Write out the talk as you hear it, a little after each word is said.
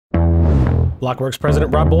BLOKWORX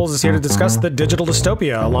President Rob Boles is here to discuss the digital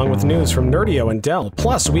dystopia, along with news from Nerdio and Dell.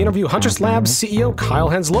 Plus, we interview Huntress Labs CEO Kyle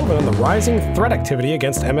Hanslovan on the rising threat activity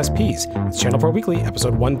against MSPs. It's ChannelPro Weekly,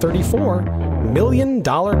 episode 134, $1 Million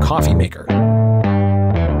Coffeemaker.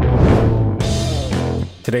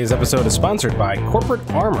 Today's episode is sponsored by Corporate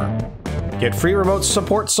Armor. Get free remote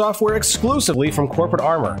support software exclusively from Corporate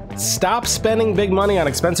Armor. Stop spending big money on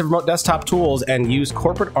expensive remote desktop tools and use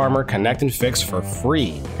Corporate Armor Connect and Fix for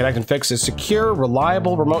free. Connect and Fix is secure,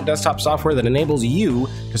 reliable remote desktop software that enables you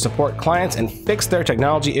to support clients and fix their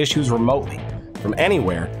technology issues remotely, from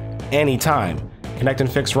anywhere, anytime. Connect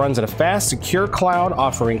and Fix runs in a fast, secure cloud,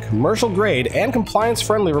 offering commercial-grade and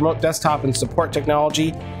compliance-friendly remote desktop and support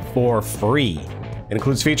technology for free. It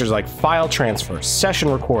includes features like file transfer, session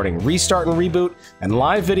recording, restart and reboot, and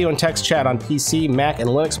live video and text chat on PC, Mac, and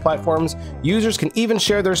Linux platforms. Users can even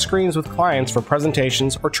share their screens with clients for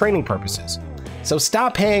presentations or training purposes. So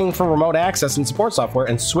stop paying for remote access and support software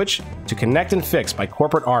and switch to Connect and Fix by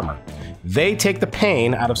Corporate Armor. They take the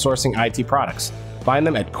pain out of sourcing IT products. Find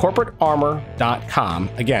them at corporatearmor.com.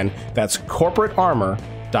 Again, that's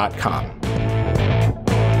corporatearmor.com.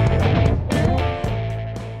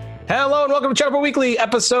 Hello and welcome to ChannelPro Weekly,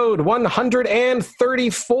 episode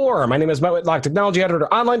 134. My name is Matt Whitlock, technology editor,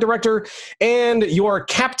 online director, and your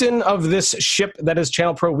captain of this ship that is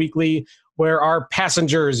ChannelPro Weekly, where our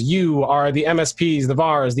passengers, you, are the MSPs, the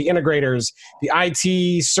VARs, the integrators, the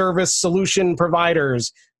IT service solution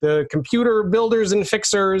providers, the computer builders and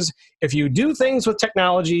fixers. If you do things with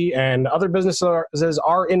technology and other businesses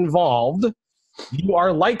are involved, you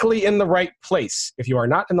are likely in the right place. If you are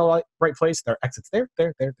not in the right place, there are exits there,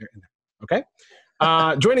 and there. Okay?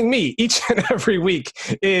 Joining me each and every week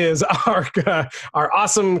is our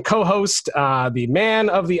awesome co-host, the man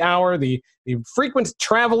of the hour, the frequent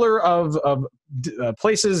traveler of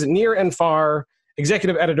places near and far,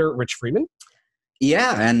 executive editor Rich Freeman.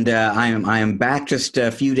 Yeah, and I am back just a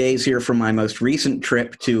few days here from my most recent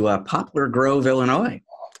trip to Poplar Grove, Illinois.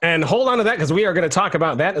 And hold on to that, because we are going to talk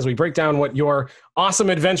about that as we break down what your awesome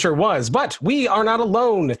adventure was. But we are not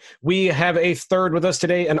alone. We have a third with us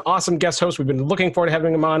today, an awesome guest host. We've been looking forward to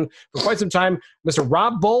having him on for quite some time, Mr.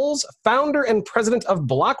 Rob Boles, founder and president of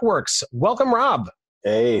BLOKWORX. Welcome, Rob.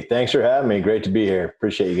 Hey, thanks for having me. Great to be here.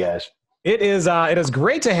 Appreciate you guys. It is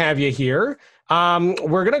great to have you here.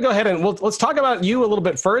 We're going to go ahead and let's talk about you a little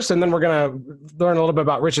bit first, and then we're going to learn a little bit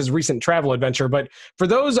about Rich's recent travel adventure. But for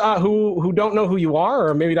those who don't know who you are,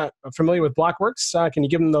 or maybe not familiar with BLOKWORX, can you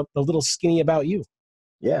give them the little skinny about you?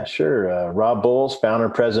 Yeah, sure. Rob Boles, founder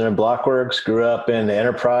and president of BLOKWORX, grew up in the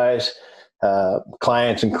enterprise,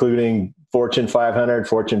 clients including Fortune 500,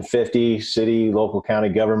 Fortune 50, city, local, county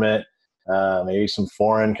government. Maybe some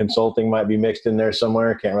foreign consulting might be mixed in there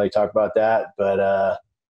somewhere. Can't really talk about that, but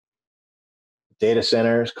data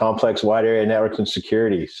centers, complex wide area networks, and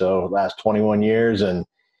security. So last 21 years, and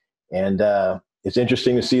it's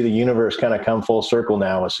interesting to see the universe kind of come full circle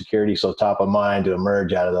now with security so top of mind to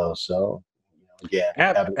emerge out of those. So again,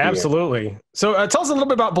 absolutely. So tell us a little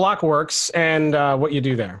bit about BLOKWORX and what you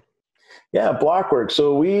do there. Yeah, BLOKWORX.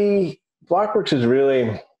 So BLOKWORX is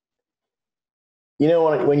really, you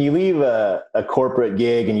know, when you leave a corporate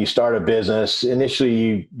gig and you start a business,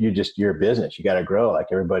 initially you're a business. You got to grow like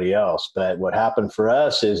everybody else. But what happened for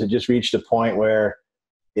us is it just reached a point where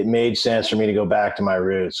it made sense for me to go back to my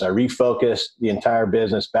roots. I refocused the entire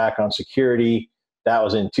business back on security. That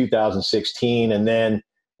was in 2016. And then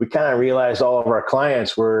we kind of realized all of our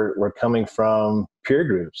clients were coming from peer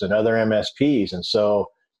groups and other MSPs. And so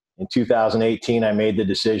in 2018, I made the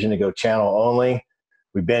decision to go channel only.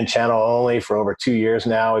 We've been channel only for over 2 years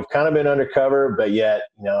now. We've kind of been undercover, but yet,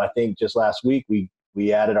 you know, I think just last week we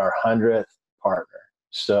added our 100th partner.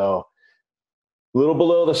 So a little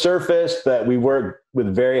below the surface, but we work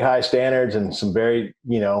with very high standards and some very,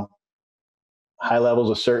 you know, high levels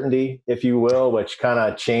of certainty, if you will, which kind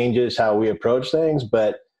of changes how we approach things.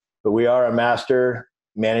 But we are a master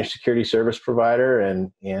managed security service provider,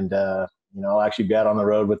 and you know, I'll actually be out on the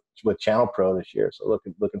road with ChannelPro this year. So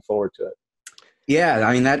looking forward to it. Yeah,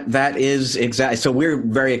 I mean, that is exactly. So we're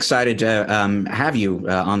very excited to have you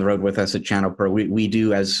on the road with us at ChannelPro. We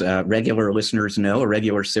do, as regular listeners know, a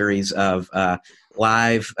regular series of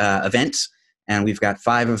live events, and we've got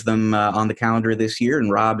 5 of them on the calendar this year.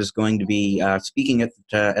 And Rob is going to be speaking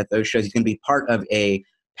at those shows. He's going to be part of a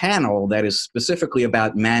panel that is specifically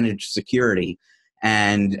about managed security.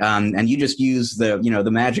 And you just use the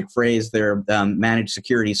magic phrase there, managed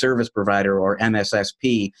security service provider, or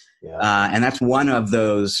MSSP. Yeah. And that's one of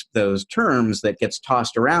those terms that gets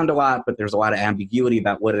tossed around a lot, but there's a lot of ambiguity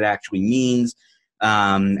about what it actually means.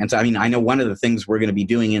 And so, I mean, I know one of the things we're going to be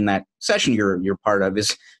doing in that session you're part of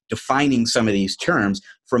is defining some of these terms.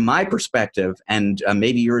 From my perspective, and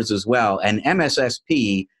maybe yours as well, an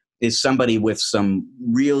MSSP is somebody with some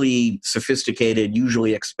really sophisticated,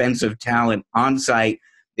 usually expensive talent on site,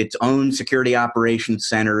 its own security operations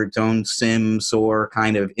center, its own SIM, SOAR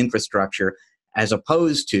kind of infrastructure, as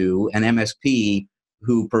opposed to an MSP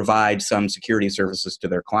who provides some security services to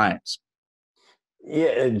their clients.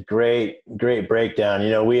 Yeah, great breakdown.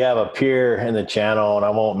 You know, we have a peer in the channel, and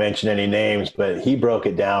I won't mention any names, but he broke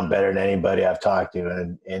it down better than anybody I've talked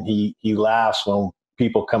to. And he laughs when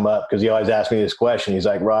people come up, because he always asks me this question. He's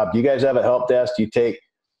like, Rob, do you guys have a help desk? Do you take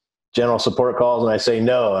general support calls? And I say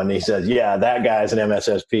no. And he says, yeah, that guy's an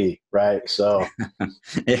MSSP, right? So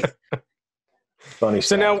funny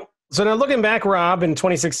stuff. So now looking back, Rob, in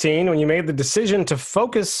 2016, when you made the decision to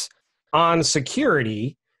focus on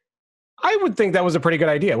security, I would think that was a pretty good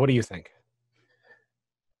idea. What do you think?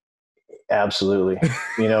 Absolutely.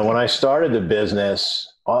 You know, when I started the business,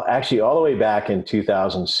 actually all the way back in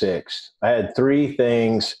 2006, I had three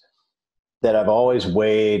things that I've always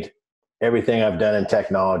weighed everything I've done in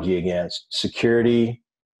technology against. Security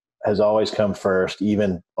has always come first,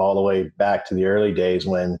 even all the way back to the early days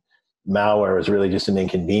when malware was really just an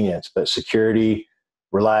inconvenience. But security,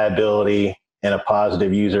 reliability, and a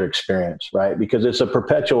positive user experience, right? Because it's a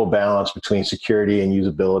perpetual balance between security and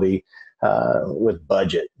usability with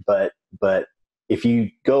budget. But if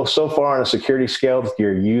you go so far on a security scale that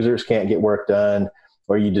your users can't get work done,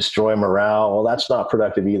 or you destroy morale, well, that's not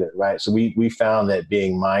productive either, right? So we found that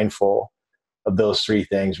being mindful of those three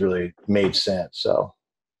things really made sense. So.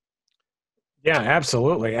 Yeah,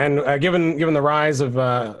 absolutely. And given the rise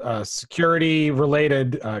of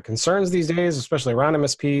security-related concerns these days, especially around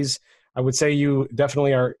MSPs, I would say you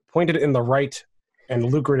definitely are pointed in the right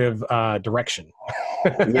and lucrative direction.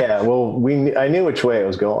 Yeah, well, I knew which way it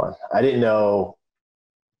was going. I didn't know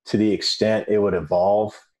to the extent it would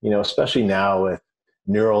evolve, you know, especially now with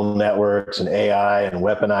neural networks and AI and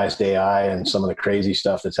weaponized AI and some of the crazy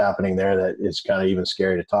stuff that's happening there that is kind of even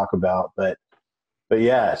scary to talk about. But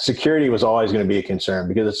yeah, security was always going to be a concern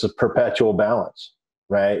because it's a perpetual balance,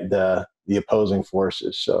 right? The opposing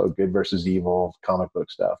forces. So good versus evil, comic book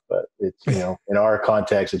stuff. But it's, you know, in our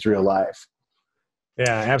context, it's real life.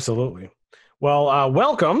 Yeah, absolutely. Well,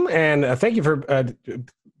 welcome, and thank you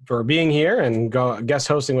for being here and guest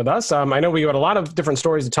hosting with us. I know we got a lot of different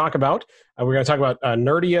stories to talk about. We're going to talk about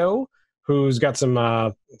Nerdio, who's got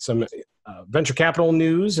some venture capital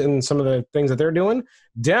news and some of the things that they're doing.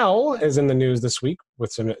 Dell is in the news this week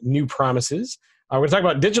with some new promises. We're going to talk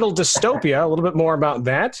about digital dystopia, a little bit more about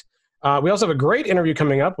that. We also have a great interview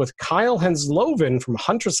coming up with Kyle Hanslovan from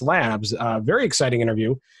Huntress Labs. Very exciting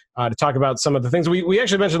interview to talk about some of the things. We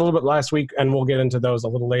actually mentioned a little bit last week, and we'll get into those a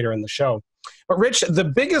little later in the show. But Rich, the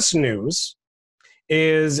biggest news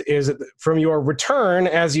is from your return,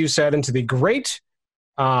 as you said, into the great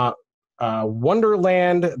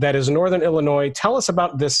wonderland that is Northern Illinois. Tell us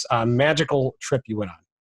about this magical trip you went on.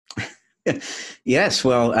 Yes,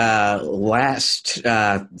 well, last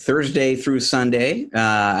Thursday through Sunday,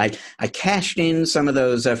 I cashed in some of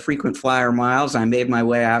those frequent flyer miles. I made my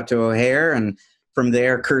way out to O'Hare, and from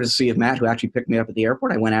there, courtesy of Matt, who actually picked me up at the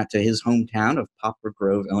airport, I went out to his hometown of Poplar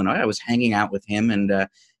Grove, Illinois. I was hanging out with him and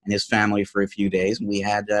his family for a few days, and we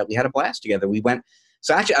had a blast together. We went.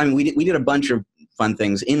 So actually, I mean, we did a bunch of fun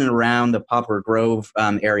things in and around the Poplar Grove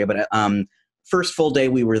area, but first full day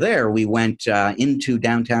we were there, we went into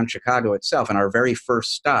downtown Chicago itself, and our very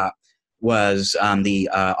first stop was the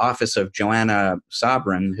office of Joanna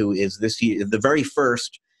Sobran, who is this year the very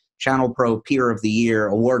first ChannelPro Peer of the Year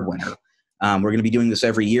award winner. We're going to be doing this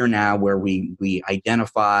every year now, where we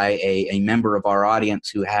identify a member of our audience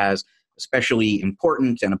who has especially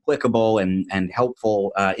important and applicable and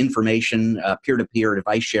helpful information, peer-to-peer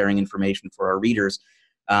device sharing information for our readers.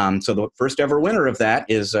 So the first ever winner of that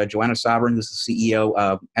is Joanna Sobran, who's the CEO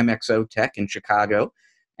of MXO Tech in Chicago.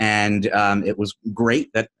 And it was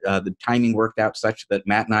great that the timing worked out such that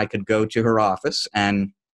Matt and I could go to her office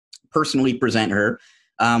and personally present her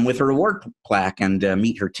with her award plaque and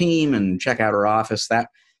meet her team and check out her office.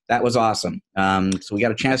 That was awesome. So we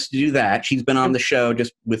got a chance to do that. She's been on the show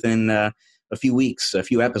just within a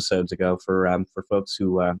few episodes ago for folks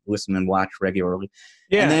who listen and watch regularly.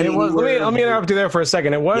 Yeah, and then it was. Let me interrupt you there for a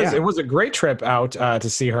second. It was a great trip out to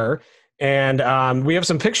see her, and we have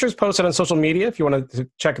some pictures posted on social media if you want to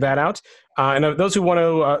check that out. And those who want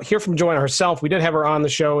to hear from Joanna herself, we did have her on the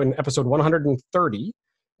show in episode 130.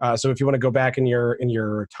 So if you want to go back in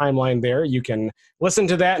your timeline there, you can listen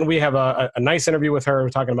to that, and we have a nice interview with her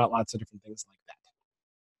talking about lots of different things like that.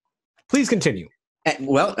 Please continue.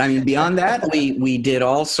 Well, I mean, beyond that, we did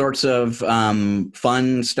all sorts of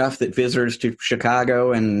fun stuff that visitors to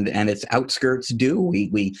Chicago and its outskirts do.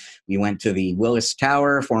 We went to the Willis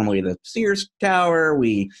Tower, formerly the Sears Tower.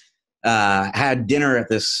 We had dinner at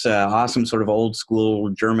this awesome sort of old school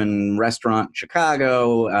German restaurant in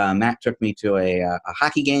Chicago. Matt took me to a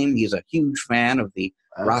hockey game. He's a huge fan of the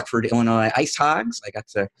Rockford, Illinois Ice Hogs. I got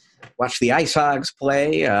to watch the Ice Hogs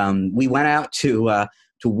play. We went out to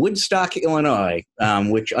Woodstock, Illinois,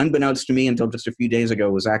 which unbeknownst to me until just a few days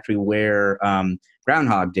ago was actually where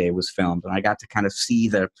Groundhog Day was filmed. And I got to kind of see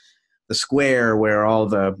the square where all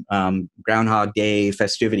the Groundhog Day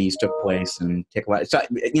festivities took place and take a lot. So,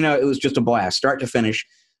 it was just a blast, start to finish.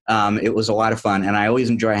 It was a lot of fun. And I always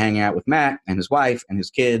enjoy hanging out with Matt and his wife and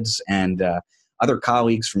his kids and other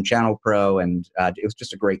colleagues from ChannelPro. And it was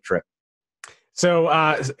just a great trip. So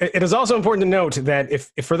it is also important to note that if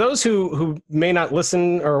for those who may not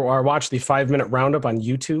listen or watch the 5-minute roundup on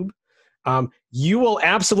YouTube, you will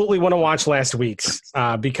absolutely want to watch last week's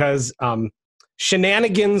because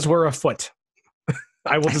shenanigans were afoot.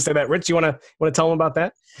 I will just say that. Rich, you want to tell them about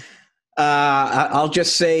that? I'll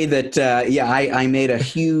just say that, I made a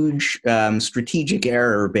huge strategic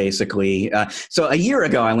error, basically. So a year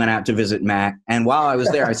ago, I went out to visit Matt, and while I was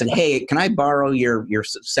there, I said, hey, can I borrow your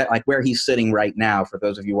set, like where he's sitting right now, for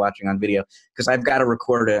those of you watching on video, because I've got to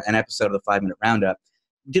record an episode of the 5-minute roundup.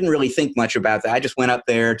 Didn't really think much about that. I just went up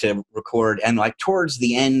there to record, and like towards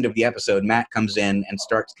the end of the episode, Matt comes in and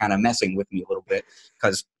starts kind of messing with me a little bit,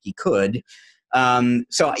 because he could.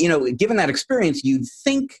 So, given that experience, you'd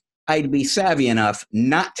think I'd be savvy enough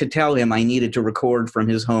not to tell him I needed to record from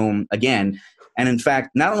his home again. And in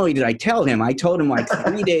fact, not only did I tell him, I told him like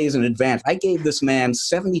 3 days in advance. I gave this man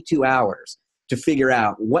 72 hours to figure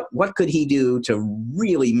out what could he do to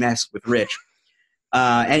really mess with Rich.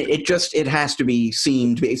 And it has to be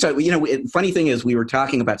seen to be. So, funny thing is we were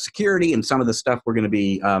talking about security and some of the stuff we're going to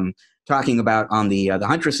be talking about on the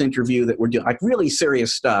Huntress interview that we're doing, like really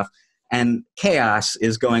serious stuff. And chaos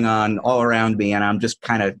is going on all around me, and I'm just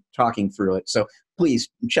kind of talking through it. So please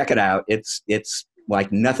check it out. It's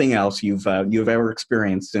like nothing else you've ever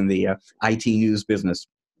experienced in the IT news business.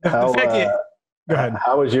 How, go ahead.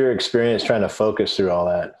 How was your experience trying to focus through all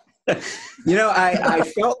that?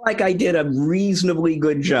 I felt like I did a reasonably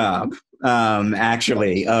good job,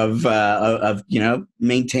 actually, of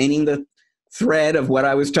maintaining the thread of what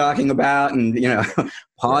I was talking about, and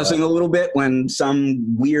pausing a little bit when some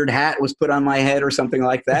weird hat was put on my head or something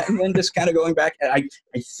like that, and then just kind of going back. I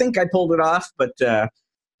think I pulled it off, but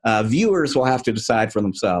viewers will have to decide for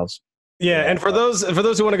themselves. Yeah, and for those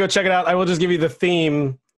who want to go check it out, I will just give you the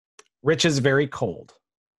theme. Rich is very cold.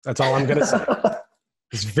 That's all I'm going to say.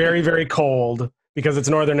 It's very, very cold because it's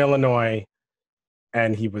Northern Illinois,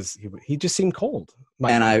 and he just seemed cold.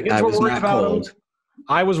 I was not cold.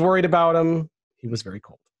 I was worried about him. He was very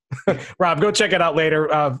cold. Rob, go check it out later.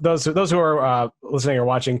 Those who are listening or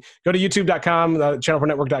watching, go to youtube.com, the ChannelPro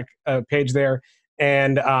Network page there,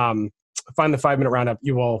 and find the 5-minute roundup.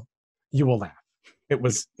 You will laugh. It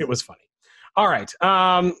was funny. All right.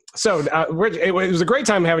 So Rich, it was a great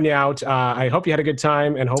time having you out. I hope you had a good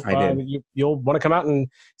time, and hope you'll want to come out and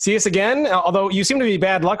see us again. Although you seem to be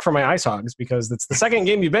bad luck for my Ice Hogs, because it's the second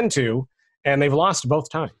game you've been to, and they've lost both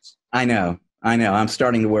times. I know. I'm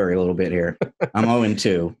starting to worry a little bit here. I'm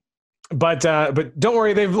 0-2. But don't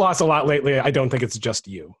worry, they've lost a lot lately. I don't think it's just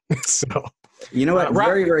you. So, you know what?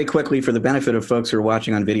 Very, very quickly, for the benefit of folks who are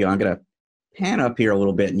watching on video, I'm going to pan up here a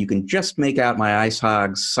little bit, and you can just make out my Ice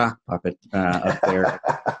Hog's sock puppet up there.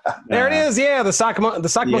 There it is. Yeah, the sock monkey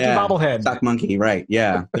bobblehead. Sock monkey, right?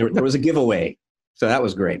 Yeah, there was a giveaway, so that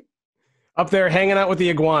was great. Up there, hanging out with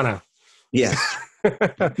the iguana. Yes.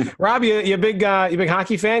 Rob, you a big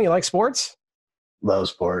hockey fan? You like sports? Love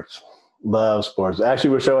sports.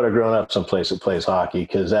 Actually, wish I would have grown up someplace that plays hockey,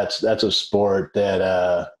 because that's a sport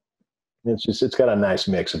that it's got a nice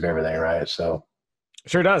mix of everything, right? So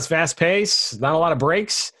sure does. Fast pace, not a lot of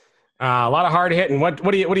breaks, a lot of hard hitting. What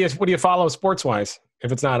do you follow sports wise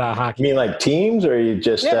if it's not hockey? You mean like teams, or you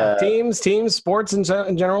just teams, sports in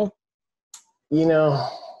general?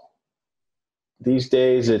 These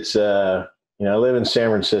days it's I live in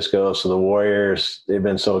San Francisco, so the Warriors, they've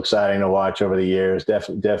been so exciting to watch over the years.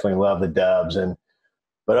 Definitely love the Dubs.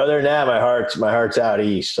 But other than that, my heart's out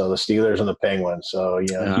east, so the Steelers and the Penguins. So,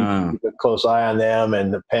 keep a close eye on them,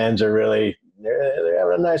 and the Pens are really they're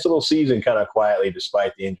having a nice little season, kind of quietly,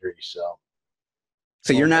 despite the injuries.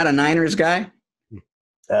 So you're not a Niners guy?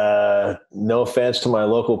 No offense to my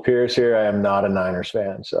local peers here, I am not a Niners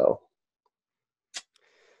fan, so.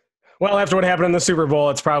 Well, after what happened in the Super Bowl,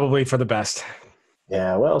 it's probably for the best.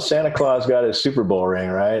 Yeah, well, Santa Claus got his Super Bowl ring,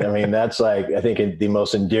 right? I mean, that's like, I think the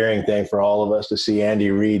most endearing thing for all of us to see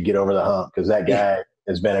Andy Reid get over the hump, because that guy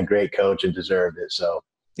has been a great coach and deserved it. So,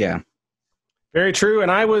 yeah. Very true. And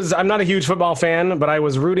I'm not a huge football fan, but I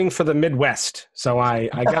was rooting for the Midwest. So I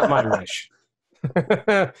got my wish.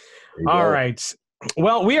 All right.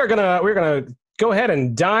 Well, we're gonna go ahead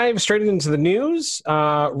and dive straight into the news.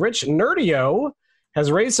 Rich, Nerdio has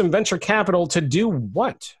raised some venture capital to do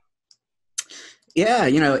what? Yeah,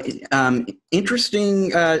 interesting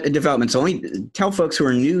developments. So let me tell folks who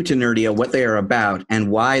are new to Nerdio what they are about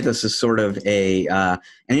and why this is sort of an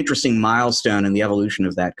interesting milestone in the evolution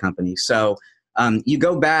of that company. So you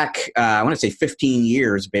go back, I want to say 15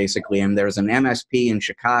 years, basically, and there's an MSP in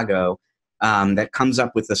Chicago that comes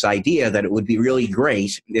up with this idea that it would be really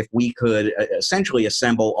great if we could essentially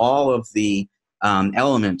assemble all of the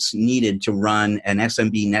elements needed to run an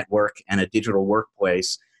SMB network and a digital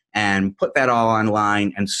workplace and put that all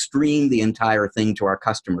online and stream the entire thing to our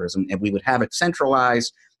customers. And we would have it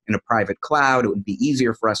centralized in a private cloud. It would be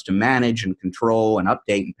easier for us to manage and control and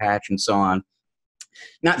update and patch and so on.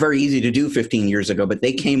 Not very easy to do 15 years ago, but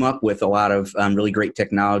they came up with a lot of really great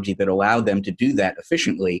technology that allowed them to do that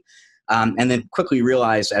efficiently. And then quickly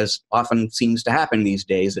realized, as often seems to happen these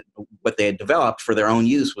days, that what they had developed for their own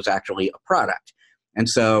use was actually a product. And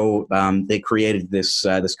so they created this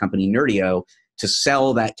company, Nerdio, to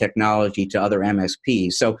sell that technology to other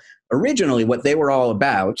MSPs. So originally what they were all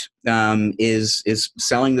about is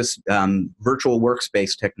selling this virtual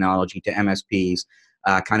workspace technology to MSPs,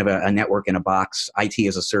 kind of a network in a box, IT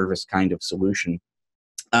as a service kind of solution.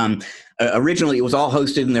 Originally, it was all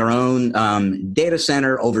hosted in their own data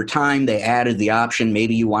center. Over time, they added the option,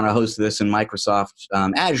 maybe you want to host this in Microsoft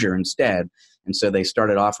Azure instead. And so they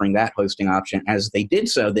started offering that hosting option. As they did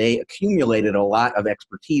so, they accumulated a lot of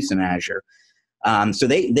expertise in Azure. So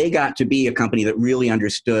they got to be a company that really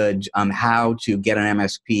understood how to get an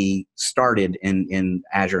MSP started in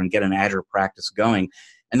Azure and get an Azure practice going.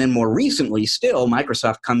 And then more recently still,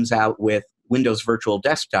 Microsoft comes out with Windows Virtual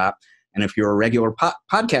Desktop. And if you're a regular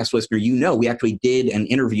podcast listener, you know we actually did an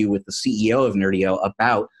interview with the CEO of Nerdio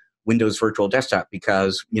about Windows Virtual Desktop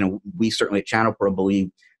because, we certainly at ChannelPro believe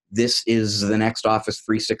this is the next Office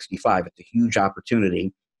 365. It's a huge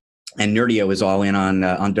opportunity. And Nerdio is all in on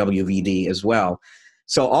WVD as well.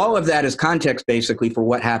 So all of that is context basically for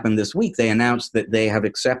what happened this week. They announced that they have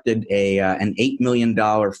accepted an $8 million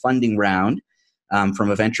funding round from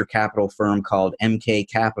a venture capital firm called MK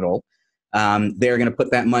Capital. They're going to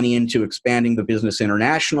put that money into expanding the business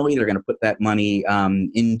internationally. They're going to put that money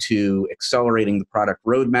into accelerating the product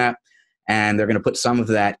roadmap. And they're going to put some of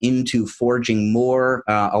that into forging more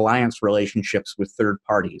alliance relationships with third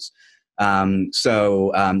parties. You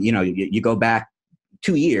go back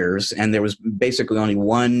 2 years, and there was basically only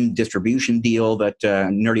one distribution deal that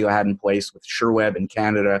Nerdio had in place with SureWeb in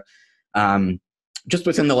Canada. Just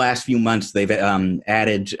within the last few months, they've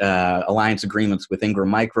added alliance agreements with Ingram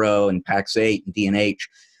Micro and Pax8 and D&H.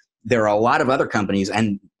 There are a lot of other companies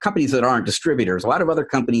and companies that aren't distributors, a lot of other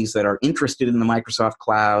companies that are interested in the Microsoft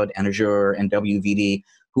Cloud and Azure and WVD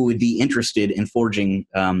who would be interested in forging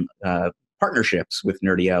partnerships with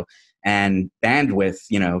Nerdio. And bandwidth,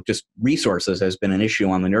 just resources has been an issue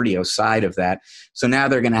on the Nerdio side of that. So now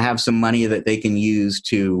they're going to have some money that they can use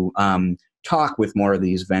to talk with more of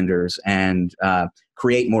these vendors and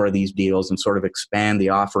create more of these deals and sort of expand the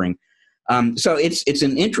offering. So it's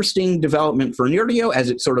an interesting development for Nerdio as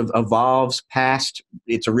it sort of evolves past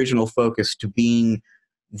its original focus to being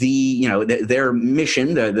their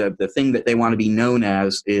mission, the thing that they want to be known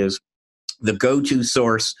as is the go-to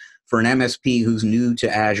source for an MSP who's new to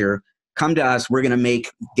Azure. Come to us, we're going to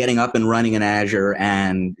make getting up and running in Azure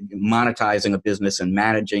and monetizing a business and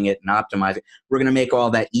managing it and optimizing it. We're going to make all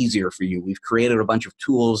that easier for you. We've created a bunch of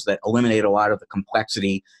tools that eliminate a lot of the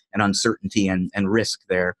complexity and uncertainty and risk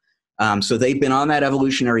there. So they've been on that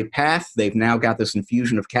evolutionary path. They've now got this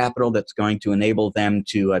infusion of capital that's going to enable them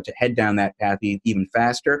to head down that path even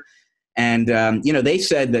faster. And, they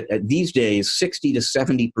said that these days, 60 to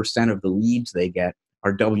 70% of the leads they get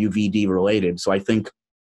are WVD related. So I think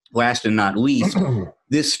last and not least,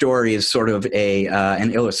 this story is sort of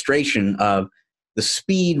an illustration of the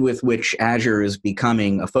speed with which Azure is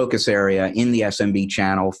becoming a focus area in the SMB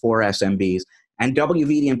channel for SMBs. And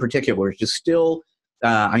WVD in particular is just still,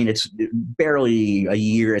 it's barely a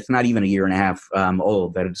year, it's not even a year and a half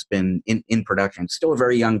old that it's been in production. It's still a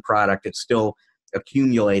very young product. It's still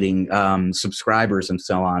accumulating subscribers and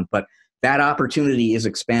so on. But that opportunity is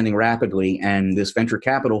expanding rapidly, and this venture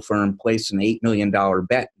capital firm placed an $8 million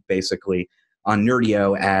bet, basically, on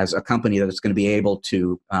Nerdio as a company that it's going to be able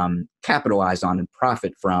to capitalize on and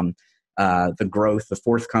profit from the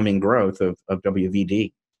forthcoming growth of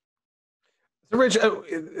WVD. So, Rich,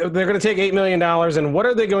 they're going to take $8 million, and what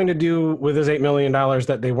are they going to do with this $8 million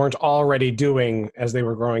that they weren't already doing as they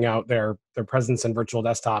were growing out their presence in virtual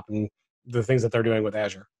desktop and the things that they're doing with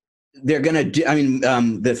Azure? They're going to do, I mean,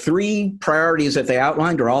 the three priorities that they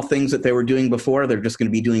outlined are all things that they were doing before. They're just going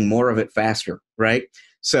to be doing more of it faster, right?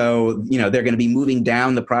 So, they're going to be moving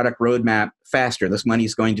down the product roadmap faster. This money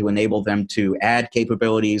is going to enable them to add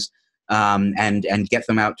capabilities and get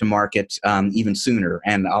them out to market even sooner.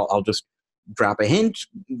 And I'll just drop a hint.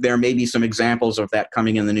 There may be some examples of that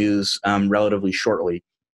coming in the news relatively shortly.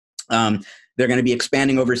 They're going to be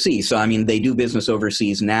expanding overseas. So, I mean, they do business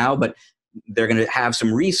overseas now, but they're going to have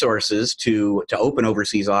some resources to open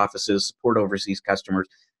overseas offices, support overseas customers.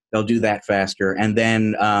 They'll do that faster. And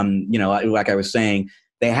then, like I was saying,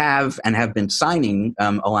 they have and have been signing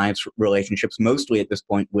alliance relationships, mostly at this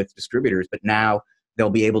point with distributors, but now they'll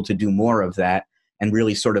be able to do more of that and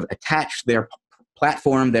really sort of attach their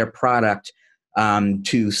platform, their product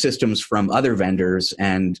to systems from other vendors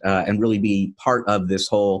and really be part of this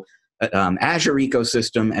whole Azure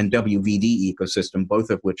ecosystem and WVD ecosystem,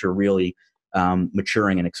 both of which are really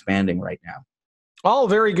maturing and expanding right now. All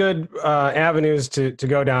very good avenues to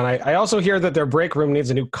go down. I also hear that their break room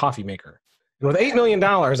needs a new coffee maker. And with $8 million,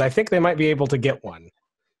 I think they might be able to get one.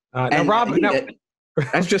 Now, Rob,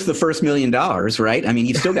 that's just the first $1 million, right? I mean,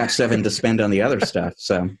 you've still got $7 million to spend on the other stuff.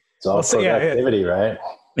 So it's all productivity, right?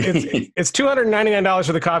 It's $299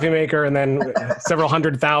 for the coffee maker, and then several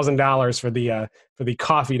 $100,000 for the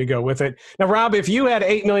coffee to go with it. Now, Rob, if you had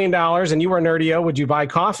 $8 million and you were Nerdio, would you buy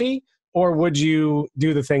coffee, or would you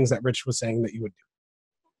do the things that Rich was saying that you would do?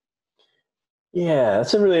 Yeah,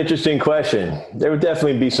 that's a really interesting question. There would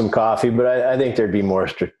definitely be some coffee, but I think there'd be more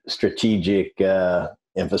strategic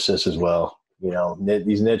emphasis as well.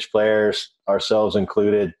 These niche players, ourselves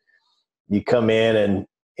included, you come in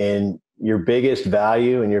and your biggest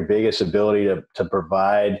value and your biggest ability to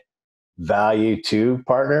provide value to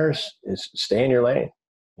partners is stay in your lane.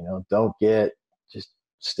 Just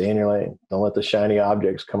stay in your lane. Don't let the shiny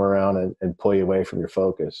objects come around and pull you away from your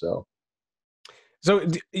focus. So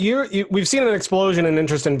we've seen an explosion in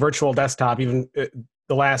interest in virtual desktop, even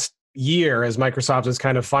the last year, as Microsoft has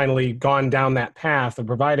kind of finally gone down that path of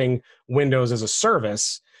providing Windows as a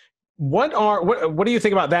service. What do you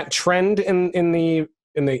think about that trend in the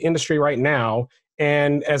industry right now?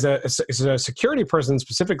 And as a security person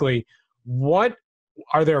specifically, what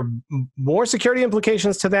are there more security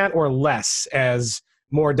implications to that or less as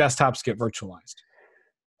more desktops get virtualized?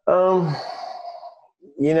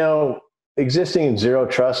 Existing zero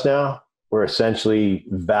trust now, we're essentially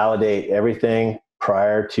validate everything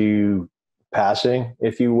prior to passing,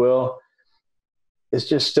 if you will. It's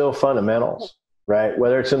just still fundamentals, right?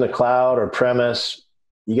 Whether it's in the cloud or premise,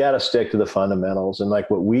 you got to stick to the fundamentals. And like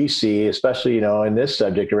what we see, especially, in this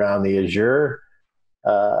subject around the Azure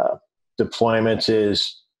deployments,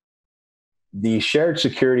 is the shared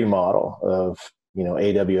security model of,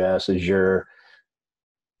 AWS, Azure.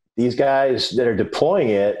 These guys that are deploying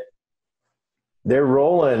it, they're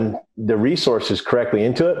rolling the resources correctly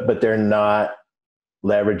into it, but they're not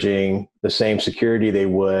leveraging the same security they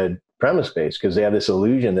would premise-based, because they have this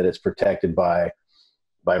illusion that it's protected by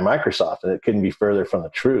Microsoft, and it couldn't be further from the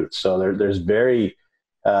truth. So there's very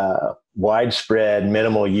widespread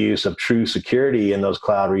minimal use of true security in those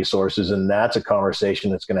cloud resources, and that's a conversation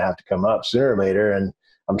that's going to have to come up sooner or later. And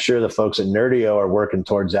I'm sure the folks at Nerdio are working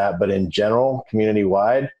towards that, but in general,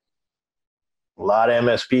 community-wide, a lot of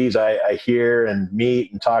MSPs I hear and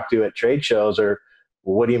meet and talk to at trade shows are,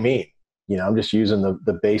 well, what do you mean? I'm just using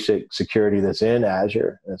the basic security that's in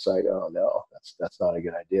Azure. And it's like, oh no, that's not a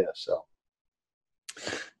good idea.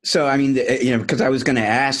 So, I mean, because I was going to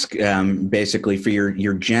ask basically for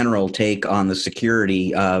your general take on the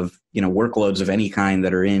security of, workloads of any kind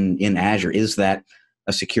that are in Azure. Is that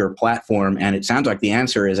a secure platform? And it sounds like the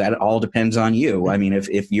answer is that it all depends on you. I mean,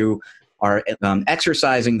 if you are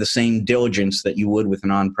exercising the same diligence that you would with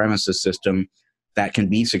an on-premises system, that can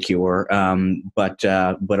be secure. But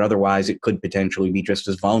otherwise, it could potentially be just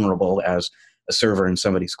as vulnerable as a server in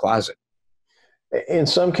somebody's closet. In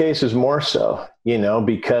some cases, more so,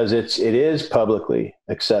 because it is publicly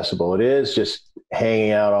accessible. It is just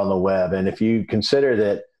hanging out on the web. And if you consider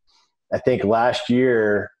that, I think last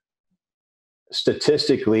year,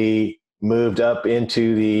 statistically, moved up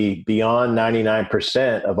into the beyond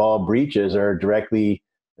 99% of all breaches are directly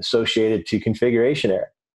associated to configuration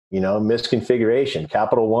error, misconfiguration,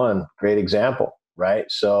 Capital One, great example, right?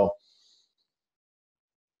 So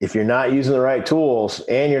if you're not using the right tools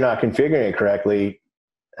and you're not configuring it correctly,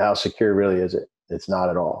 how secure really is it? It's not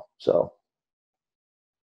at all. So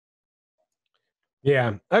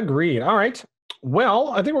Yeah, agreed. All right. Well,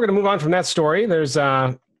 I think we're going to move on from that story. There's,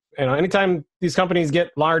 anytime these companies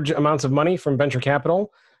get large amounts of money from venture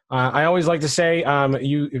capital, I always like to say,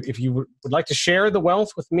 if you would like to share the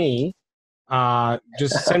wealth with me,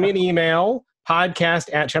 just send me an email,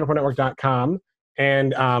 podcast@channelpronetwork.com,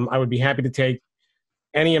 and I would be happy to take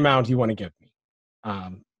any amount you want to give me,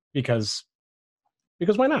 because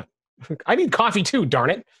why not? I need coffee too, darn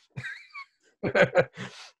it.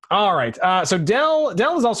 All right. So Dell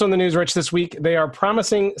is also in the news, Rich, this week. They are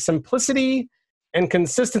promising simplicity and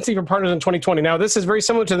consistency for partners in 2020. Now, this is very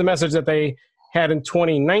similar to the message that they had in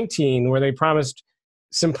 2019, where they promised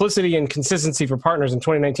simplicity and consistency for partners in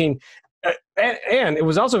 2019. And it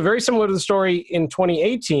was also very similar to the story in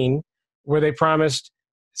 2018, where they promised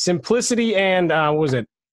simplicity and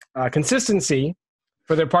consistency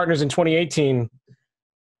for their partners in 2018.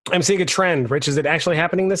 I'm seeing a trend, Rich. Is it actually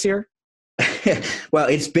happening this year? Well,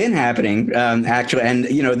 it's been happening, actually, and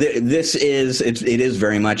this is it is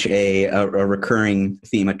very much a recurring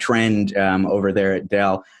theme, a trend over there at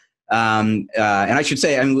Dell. And I should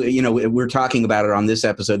say, we're talking about it on this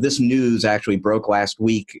episode. This news actually broke last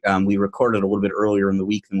week. We recorded a little bit earlier in the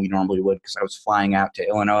week than we normally would because I was flying out to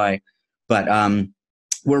Illinois. But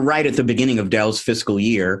we're right at the beginning of Dell's fiscal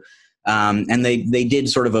year. And they did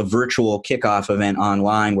sort of a virtual kickoff event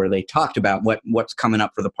online where they talked about what's coming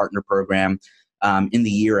up for the partner program in the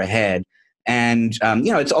year ahead. And,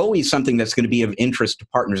 it's always something that's going to be of interest to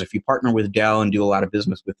partners. If you partner with Dell and do a lot of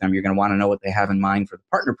business with them, you're going to want to know what they have in mind for the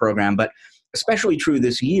partner program. But especially true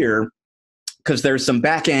this year, because there's some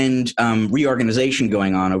back-end reorganization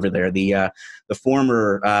going on over there. The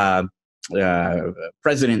former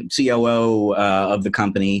president, COO of the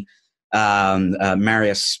company,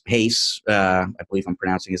 Marius Hayes, I believe I'm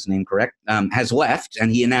pronouncing his name correct, has left,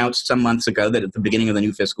 and he announced some months ago that at the beginning of the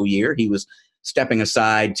new fiscal year, he was stepping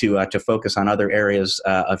aside to focus on other areas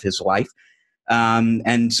of his life.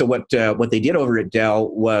 And so what they did over at Dell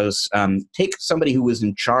was take somebody who was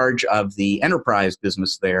in charge of the enterprise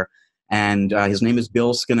business there, and his name is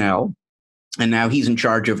Bill Scannell. And now he's in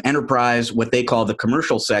charge of enterprise, what they call the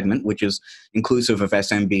commercial segment, which is inclusive of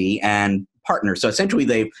SMB and partners. So essentially,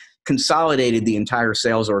 they've consolidated the entire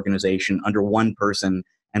sales organization under one person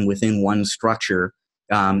and within one structure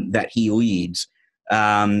that he leads.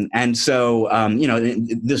 And so,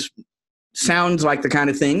 this sounds like the kind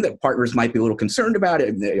of thing that partners might be a little concerned about.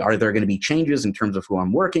 Are there going to be changes in terms of who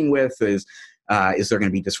I'm working with? Is there going to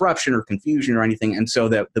be disruption or confusion or anything? And so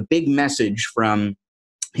the big message from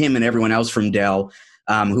him and everyone else from Dell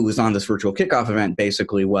who was on this virtual kickoff event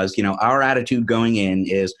basically was, our attitude going in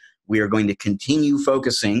is we are going to continue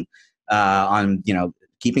focusing on,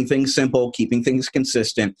 keeping things simple, keeping things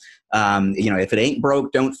consistent. If it ain't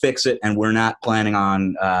broke, don't fix it. And we're not planning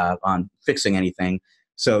on fixing anything.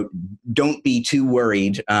 So don't be too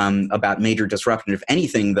worried about major disruption. If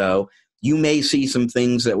anything, though, you may see some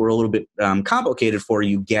things that were a little bit complicated for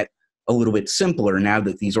you get a little bit simpler now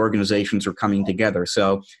that these organizations are coming together.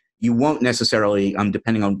 So you won't necessarily,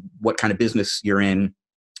 depending on what kind of business you're in,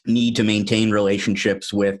 need to maintain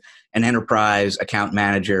relationships with an enterprise account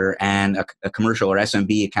manager and a commercial or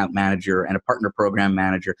SMB account manager and a partner program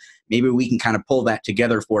manager. Maybe we can kind of pull that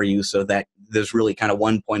together for you so that there's really kind of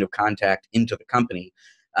one point of contact into the company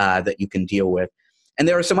that you can deal with. And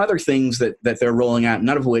there are some other things that they're rolling out,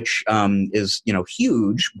 none of which is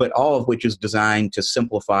huge, but all of which is designed to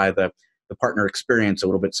simplify the partner experience a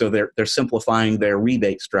little bit. So they're simplifying their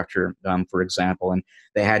rebate structure, for example. And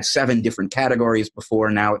they had 7 different categories before.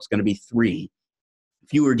 Now it's going to be 3.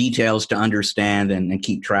 Fewer details to understand and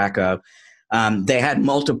keep track of. They had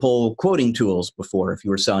multiple quoting tools before. If you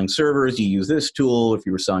were selling servers, you use this tool. If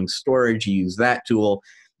you were selling storage, you use that tool.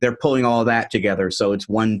 They're pulling all that together, so it's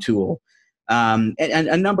one tool. And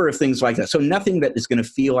a number of things like that. So nothing that is going to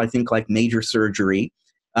feel, I think, like major surgery,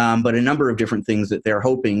 but a number of different things that they're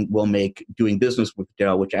hoping will make doing business with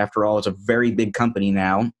Dell, which after all is a very big company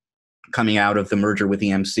now, coming out of the merger with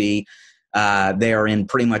EMC. They are in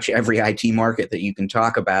pretty much every IT market that you can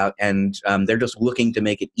talk about, and they're just looking to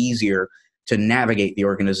make it easier to navigate the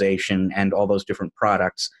organization and all those different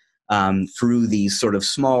products through these sort of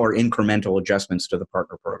smaller incremental adjustments to the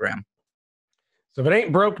partner program. So if it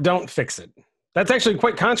ain't broke, don't fix it. That's actually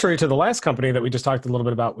quite contrary to the last company that we just talked a little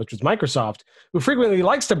bit about, which was Microsoft, who frequently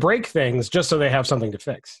likes to break things just so they have something to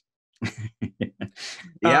fix.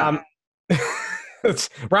 Yeah.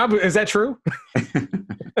 Rob, is that true?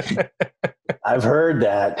 I've heard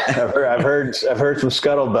that. I've heard some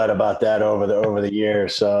scuttlebutt about that over the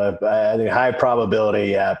years. So I think high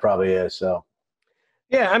probability, yeah, it probably is. So,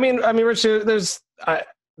 yeah, I mean, Rich,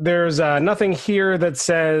 there's nothing here that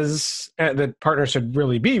says that partners should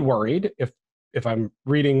really be worried. If if I'm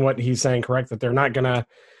reading what he's saying correct, that they're not going to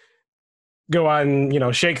go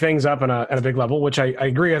on, shake things up at a big level, which I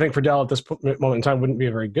agree. I think for Dell at this moment in time wouldn't be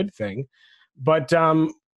a very good thing. But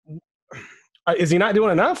is he not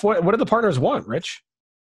doing enough? What do the partners want, Rich?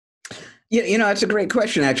 Yeah, that's a great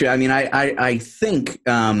question, actually. I mean, I think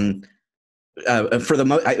for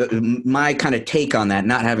my kind of take on that,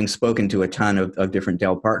 not having spoken to a ton of different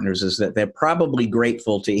Dell partners, is that they're probably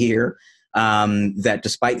grateful to hear that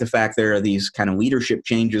despite the fact there are these kind of leadership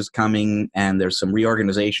changes coming and there's some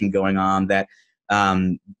reorganization going on, that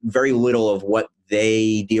very little of what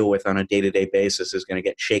they deal with on a day-to-day basis is going to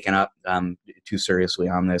get shaken up too seriously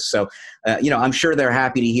on this. So, I'm sure they're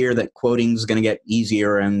happy to hear that quoting is going to get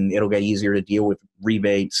easier and it'll get easier to deal with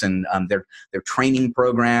rebates, and their training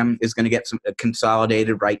program is going to get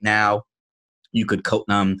consolidated right now. You could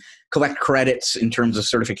collect credits in terms of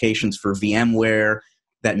certifications for VMware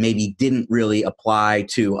that maybe didn't really apply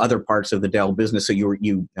to other parts of the Dell business. So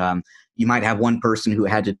you might have one person who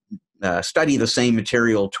had to study the same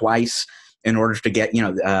material twice in order to get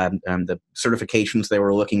the certifications they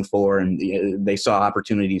were looking for, and they saw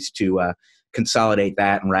opportunities to consolidate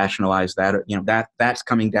that and rationalize that. That's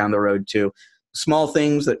coming down the road too. Small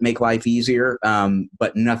things that make life easier,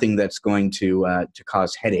 but nothing that's going to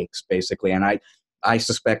cause headaches, basically. And I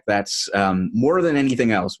suspect that's more than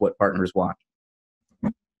anything else what partners want.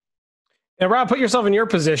 Now, Rob, put yourself in your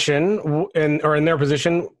position, or in their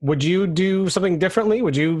position. Would you do something differently?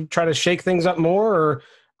 Would you try to shake things up more,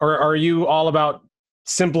 or are you all about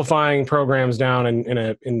simplifying programs down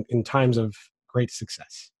in times of great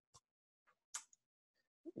success?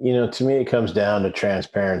 To me, it comes down to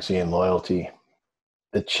transparency and loyalty.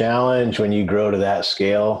 The challenge when you grow to that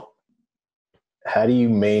scale, how do you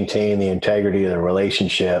maintain the integrity of the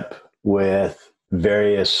relationship with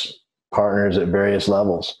various partners at various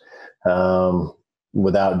levels?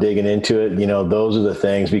 Without digging into it, those are the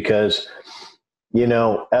things, because,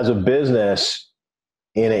 as a business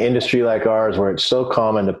in an industry like ours where it's so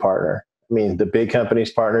common to partner, I mean, the big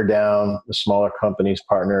companies partner down, the smaller companies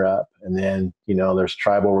partner up, and then, there's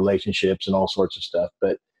tribal relationships and all sorts of stuff.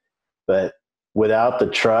 But without the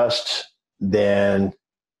trust, then,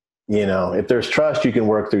 if there's trust, you can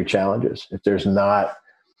work through challenges. If there's not,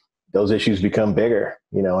 those issues become bigger,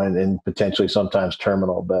 and potentially sometimes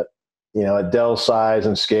terminal. But at Dell's size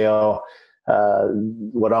and scale,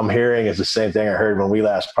 what I'm hearing is the same thing I heard when we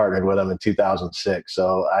last partnered with them in 2006.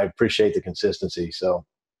 So I appreciate the consistency. So,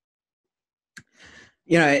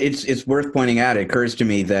 it's worth pointing out. It occurs to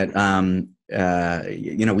me that,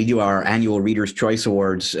 we do our annual Readers' Choice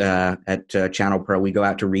Awards at ChannelPro. We go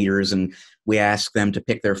out to readers and we ask them to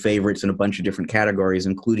pick their favorites in a bunch of different categories,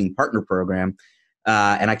 including partner program.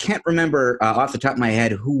 And I can't remember off the top of my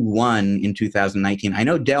head who won in 2019. I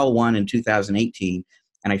know Dell won in 2018,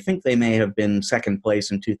 and I think they may have been second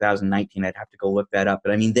place in 2019. I'd have to go look that up.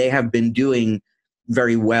 But I mean, they have been doing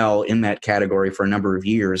very well in that category for a number of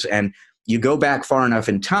years. And you go back far enough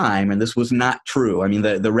in time, and this was not true. I mean,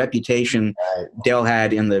 the reputation Dell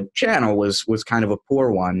had in the channel was kind of a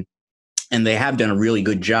poor one, and they have done a really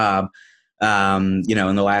good job in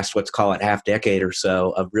the last, let's call it half decade or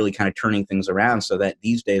so, of really kind of turning things around, so that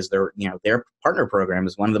these days their partner program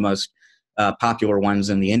is one of the most popular ones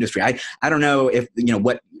in the industry. I don't know if,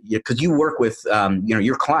 because you work with,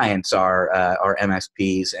 your clients are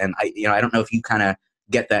MSPs, and I don't know if you kind of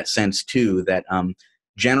get that sense too, that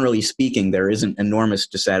generally speaking, there isn't enormous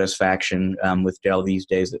dissatisfaction with Dell these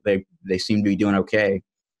days, that they seem to be doing okay.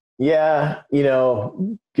 Yeah,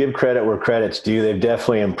 give credit where credit's due. They've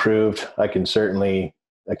definitely improved. I can certainly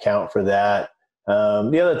account for that.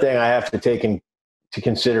 The other thing I have to take into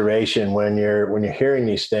consideration when you're hearing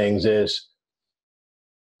these things is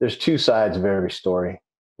there's two sides of every story,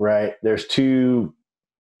 right? There's two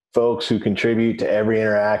folks who contribute to every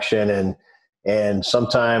interaction, and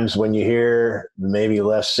sometimes when you hear maybe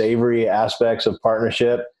less savory aspects of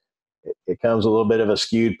partnership, it comes a little bit of a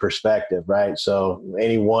skewed perspective, right? So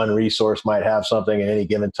any one resource might have something at any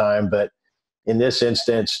given time, but in this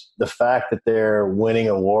instance, the fact that they're winning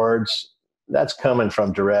awards, that's coming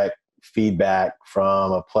from direct feedback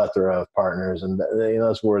from a plethora of partners, and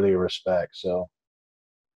that's worthy of respect. So.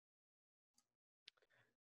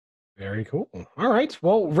 Very cool. All right.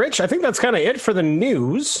 Well, Rich, I think that's kind of it for the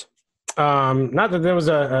news. Not that there was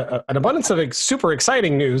an abundance of super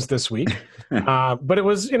exciting news this week, but it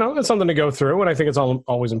was, it's something to go through. And I think it's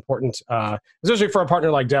always important, especially for a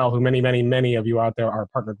partner like Dell, who many, many, many of you out there are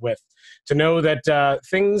partnered with, to know that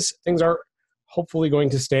things are hopefully going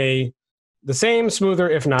to stay the same, smoother,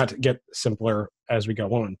 if not get simpler as we go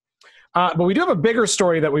on. But we do have a bigger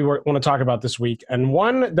story that we want to talk about this week, and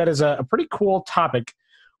one that is a pretty cool topic,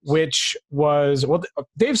 which was, well,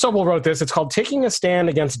 Dave Sobel wrote this. It's called Taking a Stand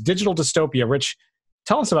Against Digital Dystopia. Rich,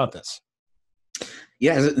 tell us about this.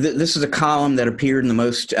 Yeah, this is a column that appeared in the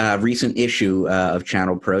most recent issue of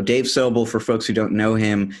ChannelPro. Dave Sobel, for folks who don't know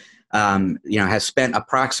him, has spent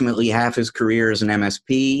approximately half his career as an MSP.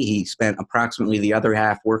 He spent approximately the other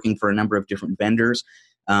half working for a number of different vendors.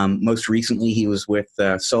 Most recently, he was with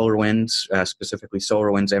SolarWinds, specifically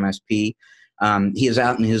SolarWinds MSP. He is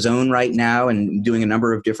out in his own right now and doing a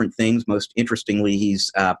number of different things. Most interestingly,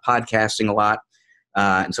 he's podcasting a lot.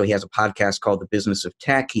 And so he has a podcast called The Business of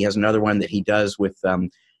Tech. He has another one that he does with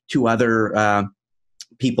two other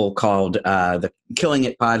people called the Killing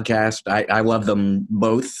It podcast. I love them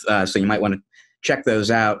both, so you might want to check those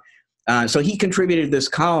out. So he contributed this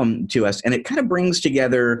column to us, and it kind of brings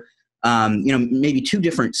together maybe two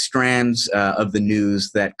different strands of the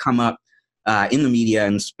news that come up in the media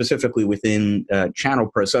and specifically within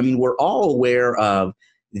ChannelPro. So, I mean, we're all aware of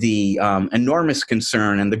the enormous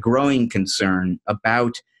concern and the growing concern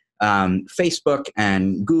about Facebook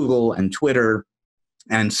and Google and Twitter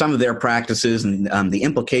and some of their practices and the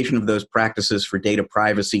implication of those practices for data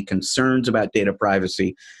privacy, concerns about data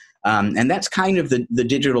privacy. And that's kind of the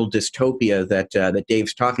digital dystopia that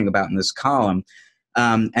Dave's talking about in this column.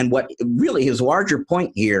 And what really his larger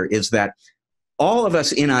point here is that all of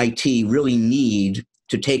us in IT really need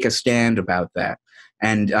to take a stand about that.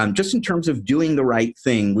 And just in terms of doing the right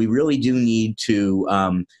thing, we really do need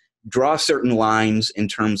to draw certain lines in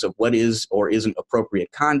terms of what is or isn't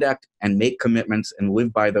appropriate conduct and make commitments and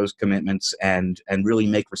live by those commitments and really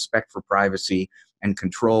make respect for privacy and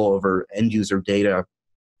control over end user data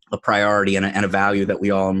a priority and a value that we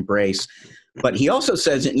all embrace. But he also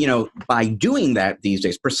says, by doing that these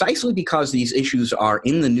days, precisely because these issues are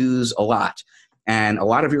in the news a lot, and a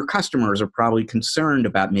lot of your customers are probably concerned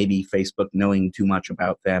about maybe Facebook knowing too much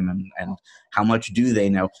about them and how much do they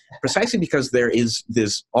know, precisely because there is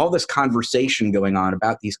all this conversation going on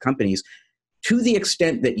about these companies. To the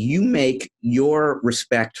extent that you make your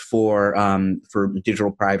respect for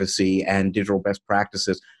digital privacy and digital best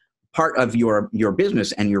practices part of your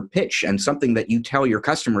business and your pitch and something that you tell your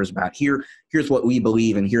customers about, here's what we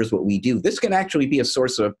believe and here's what we do, this can actually be a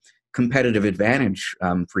source of competitive advantage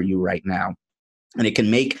for you right now. And it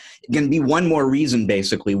can be one more reason,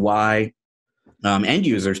 basically, why end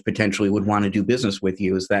users potentially would want to do business with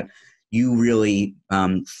you, is that you really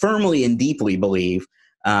firmly and deeply believe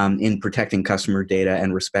in protecting customer data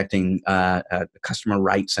and respecting customer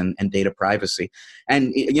rights and data privacy.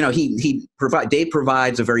 And Dave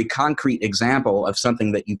provides a very concrete example of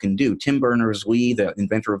something that you can do. Tim Berners-Lee, the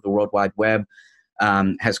inventor of the World Wide Web,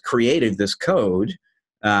 has created this code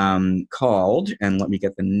called, and let me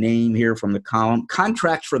get the name here from the column,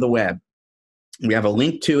 Contract for the Web. We have a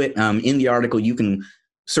link to it in the article. You can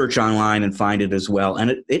search online and find it as well.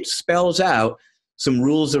 And it spells out some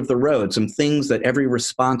rules of the road, some things that every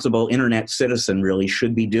responsible internet citizen really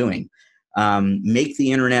should be doing. Make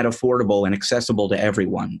the internet affordable and accessible to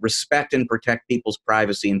everyone. Respect and protect people's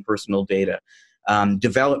privacy and personal data.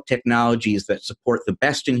 Develop technologies that support the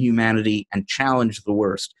best in humanity and challenge the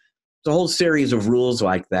worst. It's a whole series of rules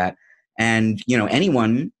like that. And,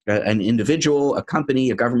 anyone, an individual, a company,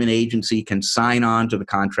 a government agency can sign on to the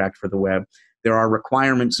contract for the web. There are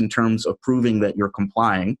requirements in terms of proving that you're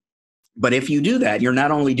complying. But if you do that, you're not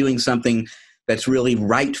only doing something that's really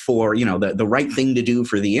right for, the right thing to do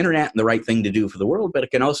for the internet and the right thing to do for the world, but it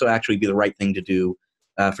can also actually be the right thing to do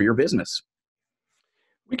for your business.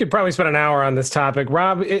 We could probably spend an hour on this topic.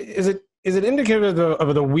 Rob, is it indicative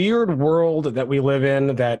of the weird world that we live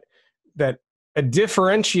in that a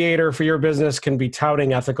differentiator for your business can be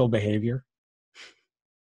touting ethical behavior?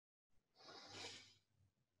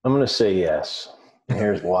 I'm going to say yes. And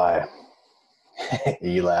here's why.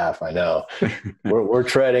 You laugh, I know. We're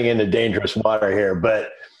treading into dangerous water here,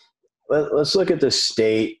 but let's look at the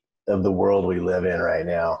state of the world we live in right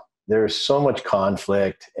now. There's so much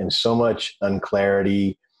conflict and so much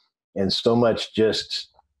unclarity and so much just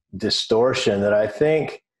distortion that I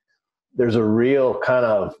think there's a real kind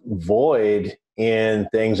of void in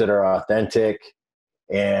things that are authentic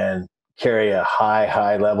and carry a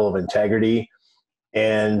high level of integrity.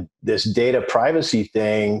 And this data privacy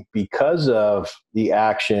thing, because of the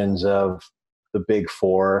actions of the big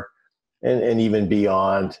four and even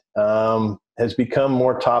beyond, has become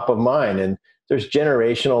more top of mind. And there's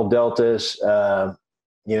generational deltas. Some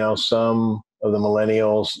of the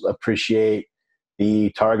millennials appreciate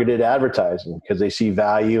the targeted advertising because they see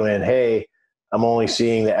value in, hey, I'm only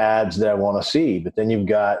seeing the ads that I want to see. But then you've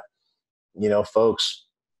got, folks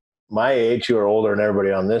my age who are older than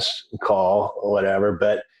everybody on this call or whatever,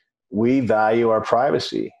 but we value our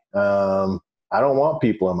privacy. I don't want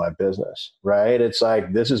people in my business, right? It's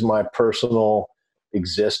like, this is my personal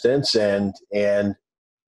existence, and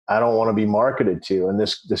I don't want to be marketed to. And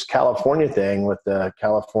this California thing with the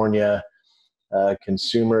California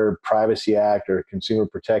Consumer Privacy Act, or Consumer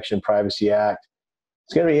Protection Privacy Act,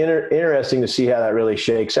 it's going to be interesting to see how that really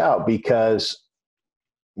shakes out, because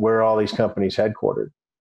where are all these companies headquartered?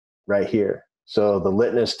 Right here. So the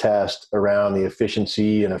litmus test around the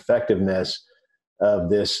efficiency and effectiveness of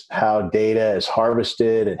this, how data is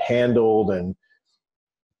harvested and handled, and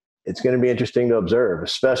it's going to be interesting to observe,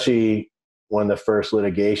 especially when the first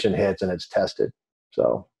litigation hits and it's tested.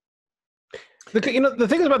 So, the thing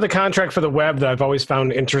about the contract for the web that I've always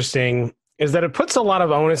found interesting is that it puts a lot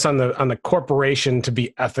of onus on the corporation to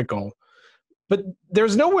be ethical. But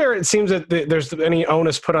there's nowhere it seems that there's any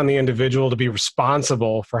onus put on the individual to be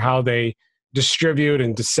responsible for how they distribute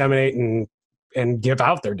and disseminate and give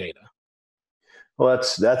out their data. Well,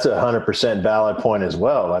 that's 100% valid point as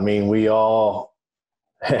well. I mean, we all,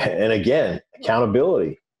 and again,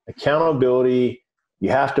 accountability, you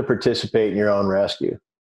have to participate in your own rescue.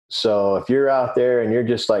 So if you're out there and you're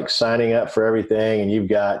just like signing up for everything, and you've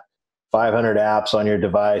got 500 apps on your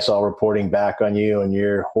device all reporting back on you, and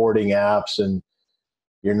you're hoarding apps, and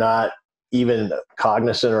you're not even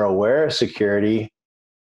cognizant or aware of security,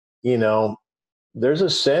 there's a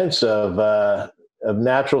sense of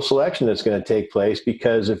natural selection that's going to take place,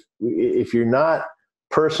 because if you're not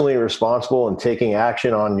personally responsible and taking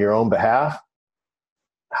action on your own behalf,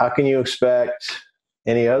 how can you expect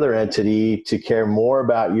any other entity to care more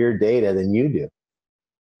about your data than you do?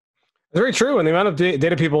 It's very true. And the amount of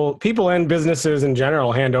data people and businesses in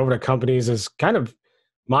general hand over to companies is kind of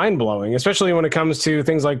mind-blowing, especially when it comes to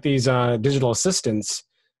things like these digital assistants,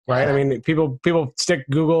 right? I mean, people stick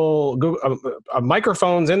Google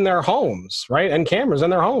microphones in their homes, right? And cameras in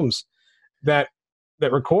their homes that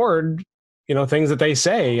record, things that they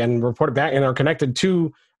say and report it back, and are connected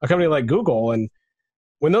to a company like Google. And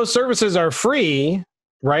when those services are free,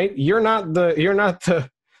 right, you're not the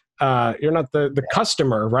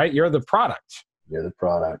customer, right? You're the product. You're the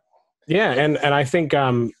product. Yeah, and I think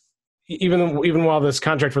even while this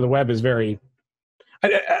contract for the web is very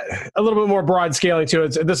a little bit more broad scaling to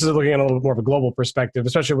it, this is looking at a little bit more of a global perspective,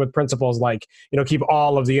 especially with principles like keep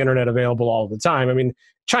all of the internet available all the time. I mean,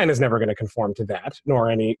 China's never going to conform to that,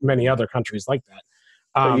 nor many other countries like that.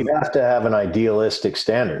 But you have to have an idealistic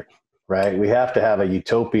standard, right? We have to have a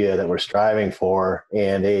utopia that we're striving for,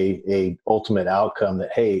 and a ultimate outcome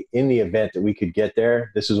that, hey, in the event that we could get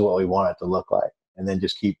there, this is what we want it to look like, and then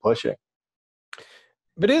just keep pushing.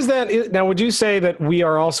 But now, would you say that we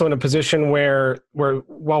are also in a position where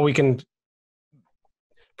while we can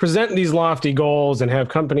present these lofty goals and have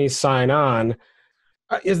companies sign on,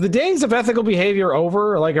 is the days of ethical behavior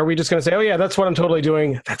over? Like, are we just going to say, oh yeah, that's what I'm totally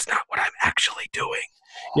doing? That's not what I'm actually doing.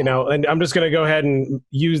 And I'm just going to go ahead and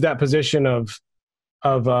use that position of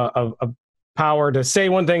power to say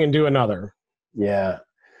one thing and do another. Yeah.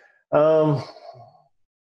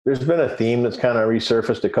 There's been a theme that's kind of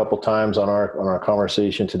resurfaced a couple times on our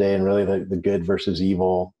conversation today, and really the good versus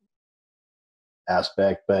evil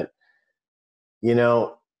aspect. But,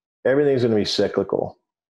 everything's going to be cyclical.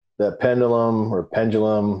 The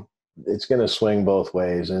pendulum, it's going to swing both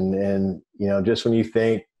ways. And just when you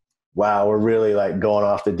think, wow, we're really like going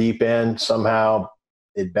off the deep end, somehow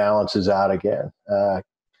it balances out again. Not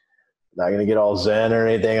going to get all zen or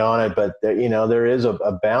anything on it, but there is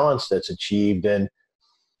a balance that's achieved. And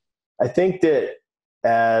I think that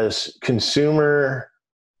as consumer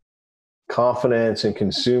confidence and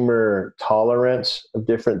consumer tolerance of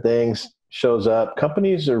different things shows up,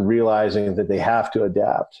 companies are realizing that they have to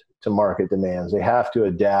adapt to market demands. They have to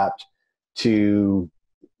adapt to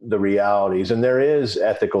the realities. And there is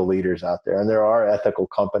ethical leaders out there, and there are ethical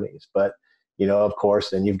companies. But, of course,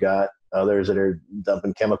 then you've got others that are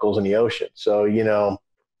dumping chemicals in the ocean. So,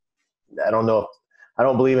 I don't know. I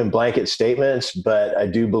don't believe in blanket statements, but I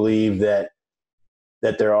do believe that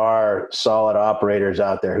there are solid operators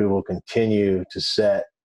out there who will continue to set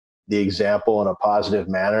the example in a positive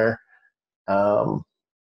manner. And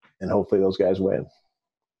hopefully those guys win.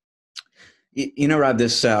 Rob,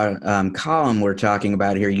 this column we're talking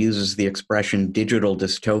about here uses the expression digital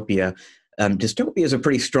dystopia. Dystopia is a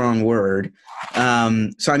pretty strong word.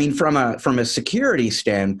 So, I mean, from a security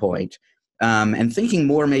standpoint, and thinking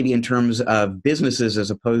more maybe in terms of businesses as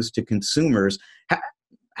opposed to consumers,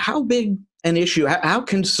 how big an issue, how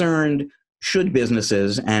concerned should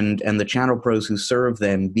businesses and the channel pros who serve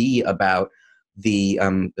them be about the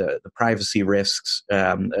privacy risks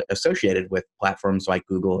associated with platforms like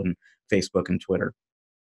Google and Facebook and Twitter?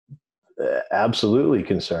 Absolutely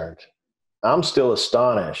concerned. I'm still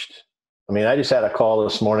astonished I mean, I just had a call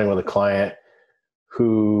this morning with a client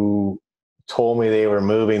who told me they were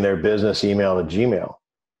moving their business email to Gmail.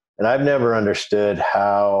 And I've never understood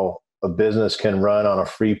how a business can run on a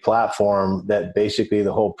free platform that basically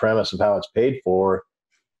the whole premise of how it's paid for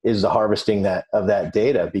is the harvesting of that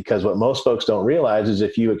data. Because what most folks don't realize is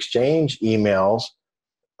if you exchange emails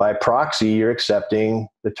by proxy, you're accepting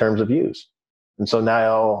the terms of use. And so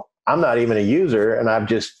now I'm not even a user, and I've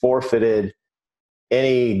just forfeited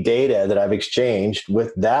any data that I've exchanged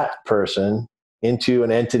with that person into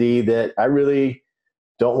an entity that I really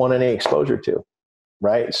don't want any exposure to,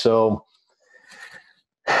 right? So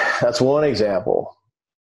that's one example.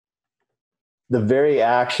 The very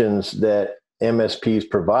actions that MSPs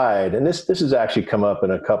provide, and this has actually come up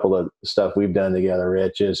in a couple of stuff we've done together,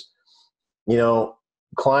 Rich, is,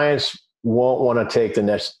 clients won't want to take the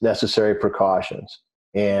necessary precautions,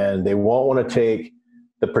 and they won't want to take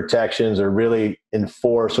the protections or really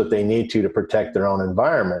enforce what they need to protect their own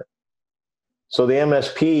environment. So the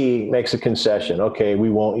MSP makes a concession. Okay,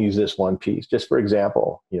 we won't use this one piece. Just for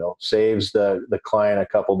example, saves the client a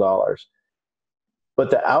couple dollars.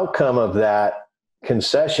 But the outcome of that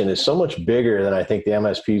concession is so much bigger than I think the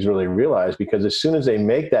MSPs really realize, because as soon as they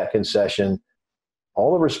make that concession,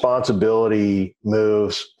 all the responsibility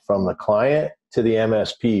moves from the client to the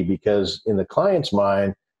MSP, because in the client's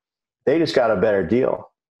mind, they just got a better deal.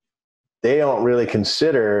 They don't really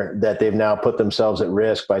consider that they've now put themselves at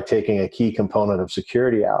risk by taking a key component of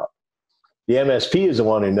security out. The MSP is the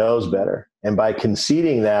one who knows better. And by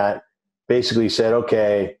conceding that, basically said,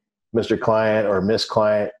 okay, Mr. Client or Miss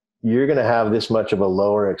Client, you're going to have this much of a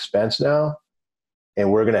lower expense now,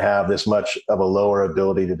 and we're going to have this much of a lower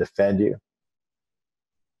ability to defend you.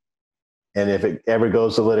 And if it ever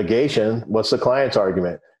goes to litigation, what's the client's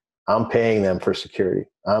argument? I'm paying them for security.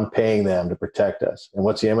 I'm paying them to protect us. And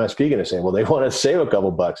what's the MSP going to say? Well, they want to save a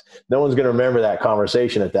couple bucks. No one's going to remember that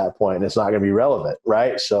conversation at that point, and it's not going to be relevant,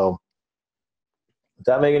 right? So does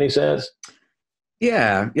that make any sense?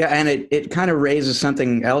 Yeah. And it kind of raises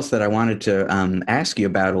something else that I wanted to ask you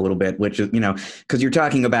about a little bit, which is, because you're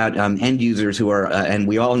talking about end users who are, and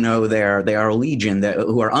we all know they are a legion,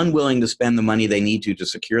 who are unwilling to spend the money they need to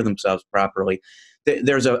secure themselves properly.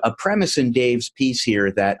 There's a premise in Dave's piece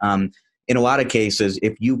here that in a lot of cases,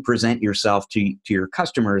 if you present yourself to your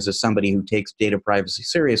customers as somebody who takes data privacy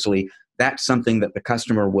seriously, that's something that the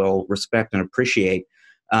customer will respect and appreciate.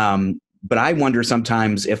 But I wonder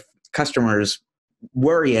sometimes if customers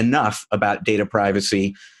worry enough about data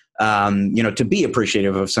privacy, to be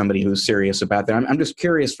appreciative of somebody who's serious about that. I'm just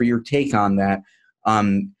curious for your take on that.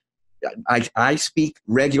 I speak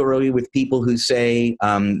regularly with people who say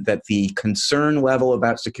that the concern level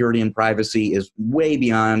about security and privacy is way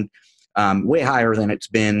beyond, way higher than it's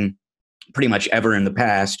been pretty much ever in the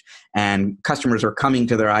past. And customers are coming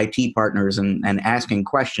to their IT partners and asking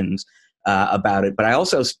questions about it. But I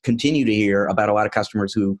also continue to hear about a lot of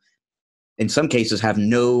customers who, in some cases, have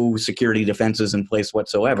no security defenses in place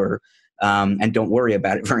whatsoever, and don't worry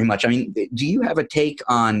about it very much. I mean, do you have a take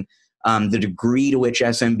on the degree to which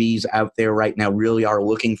SMBs out there right now really are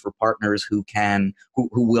looking for partners who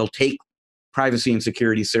will take privacy and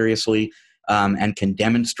security seriously, and can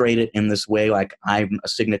demonstrate it in this way, like I'm a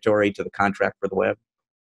signatory to the contract for the web?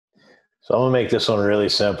 So I'm going to make this one really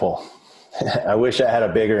simple. I wish I had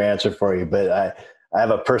a bigger answer for you, but I have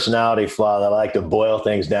a personality flaw that I like to boil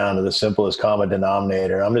things down to the simplest common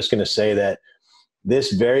denominator. I'm just going to say that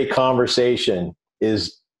this very conversation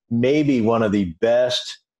is maybe one of the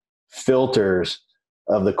best filters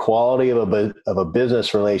of the quality of a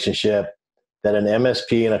business relationship that an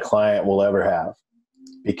MSP and a client will ever have.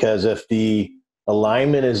 Because if the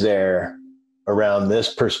alignment is there around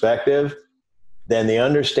this perspective, then the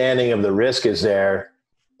understanding of the risk is there,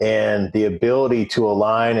 and the ability to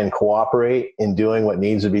align and cooperate in doing what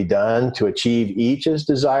needs to be done to achieve each's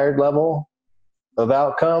desired level of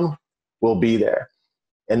outcome will be there.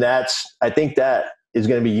 And I think that is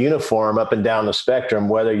going to be uniform up and down the spectrum,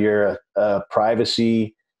 whether you're a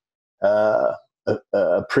privacy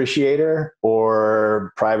appreciator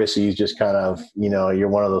or privacy is just kind of, you're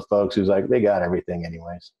one of those folks who's like, they got everything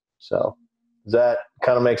anyways. So does that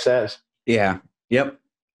kind of make sense? Yeah. Yep.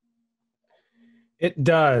 It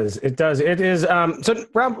does. It does. It is. So,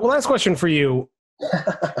 Rob, last question for you.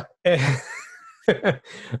 Last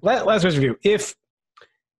question for you. If,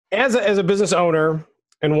 as a business owner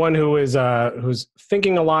and one who is who's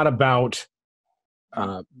thinking a lot about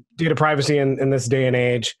data privacy in this day and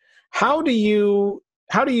age, how do you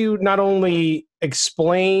not only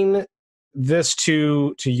explain this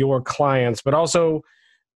to your clients, but also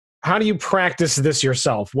how do you practice this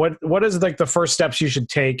yourself? What is like the first steps you should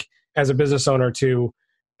take as a business owner to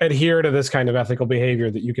adhere to this kind of ethical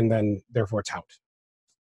behavior that you can then therefore tout?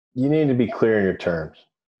 You need to be clear in your terms,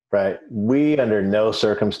 right? We, under no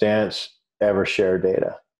circumstance, ever share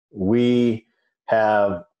data. We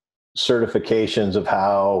have certifications of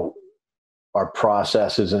how our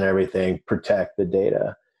processes and everything protect the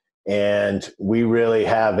data. And we really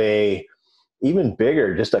have even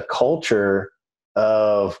bigger, just a culture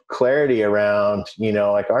of clarity around,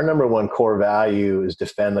 like our number one core value is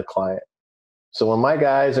defend the client. So when my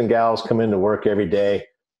guys and gals come into work every day,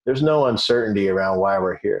 there's no uncertainty around why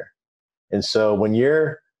we're here. And so when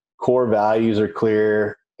your core values are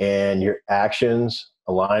clear and your actions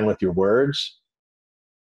align with your words,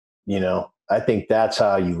 I think that's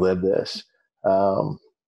how you live this.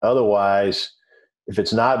 Otherwise, if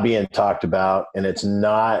it's not being talked about and it's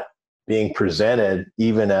not being presented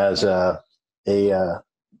even as an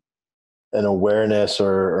awareness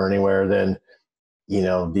or anywhere, then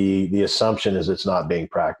the assumption is it's not being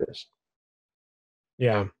practiced.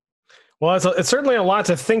 Yeah. Well, it's certainly a lot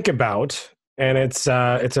to think about, and it's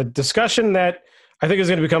a discussion that I think is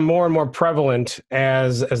going to become more and more prevalent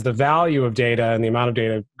as the value of data and the amount of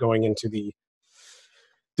data going into the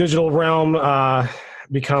digital realm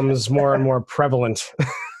becomes more and more prevalent.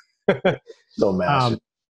 So massive.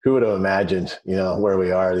 Who would have imagined, where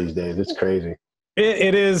we are these days? It's crazy.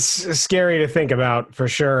 It is scary to think about, for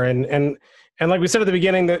sure. And like we said at the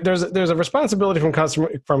beginning, that there's a responsibility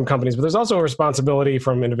from companies, but there's also a responsibility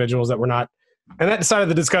from individuals that we're not. And that side of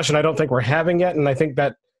the discussion, I don't think we're having yet. And I think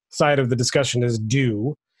that side of the discussion is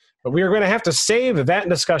due. But we are going to have to save that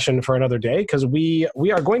discussion for another day, because we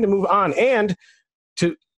are going to move on and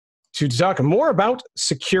to talk more about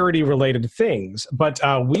security-related things. But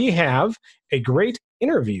we have a great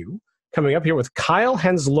interview coming up here with Kyle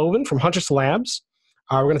Hanslovan from Huntress Labs.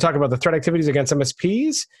 We're going to talk about the threat activities against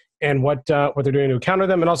MSPs and what they're doing to counter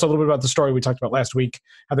them, and also a little bit about the story we talked about last week,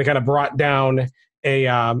 how they kind of brought down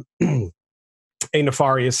a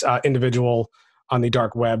nefarious individual on the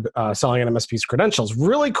dark web selling an MSP's credentials.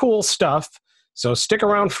 Really cool stuff. So stick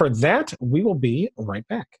around for that. We will be right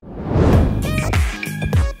back.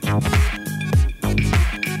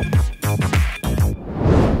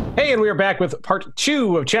 Hey, and we are back with part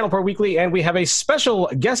 2 of ChannelPro Weekly, and we have a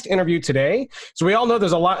special guest interview today. So we all know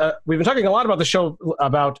there's a lot, we've been talking a lot about the show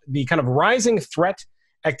about the kind of rising threat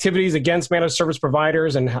activities against managed service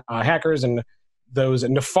providers and hackers and those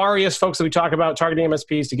nefarious folks that we talk about targeting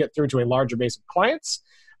MSPs to get through to a larger base of clients.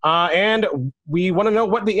 And we want to know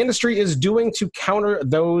what the industry is doing to counter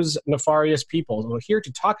those nefarious people. So here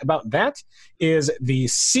to talk about that is the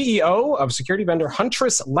CEO of security vendor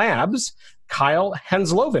Huntress Labs, Kyle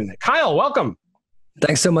Hanslovan. Kyle, welcome.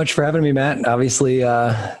 Thanks so much for having me, Matt. Obviously,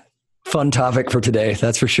 fun topic for today,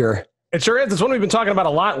 that's for sure. It sure is. It's one we've been talking about a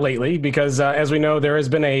lot lately because, as we know, there has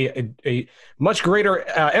been a much greater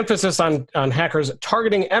emphasis on hackers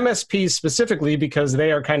targeting MSPs specifically because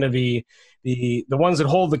they are kind of the ones that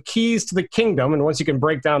hold the keys to the kingdom. And once you can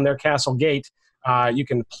break down their castle gate, you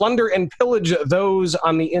can plunder and pillage those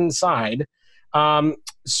on the inside.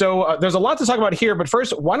 So there's a lot to talk about here. But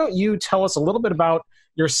first, why don't you tell us a little bit about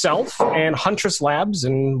yourself and Huntress Labs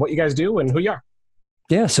and what you guys do and who you are?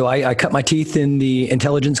 Yeah, so I cut my teeth in the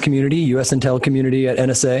intelligence community, U.S. intel community at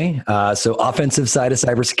NSA. So offensive side of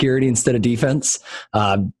cybersecurity instead of defense.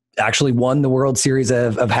 Actually won the World Series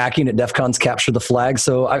of hacking at DEF CON's Capture the Flag.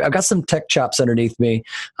 So I've got some tech chops underneath me.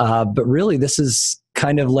 But really, this has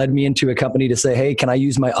kind of led me into a company to say, hey, can I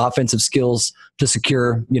use my offensive skills to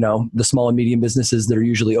secure, the small and medium businesses that are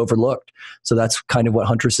usually overlooked? So that's kind of what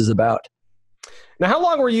Huntress is about. Now, how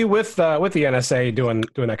long were you with the NSA doing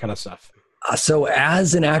that kind of stuff? So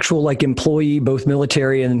as an actual employee, both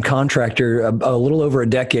military and contractor, a little over a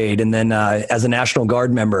decade. And then as a National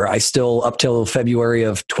Guard member, I still, up till February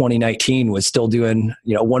of 2019, was still doing,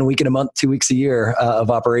 1 week in a month, 2 weeks a year of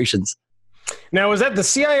operations. Now, is that the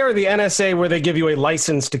CIA or the NSA where they give you a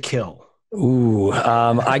license to kill? Ooh,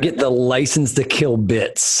 I get the license to kill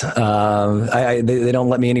bits. They don't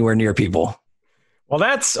let me anywhere near people. Well,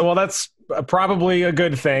 that's probably a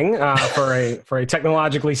good thing for a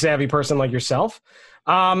technologically savvy person like yourself.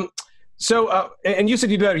 And you said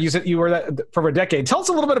you did that. You said you were that for a decade. Tell us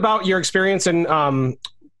a little bit about your experience in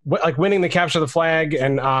winning the Capture the Flag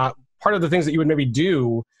and part of the things that you would maybe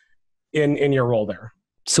do in your role there.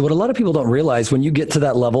 So what a lot of people don't realize, when you get to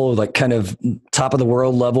that level, kind of top of the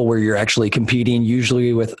world level where you're actually competing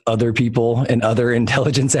usually with other people and other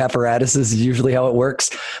intelligence apparatuses is usually how it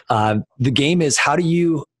works. The game is, how do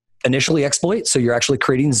you initially exploit? So you're actually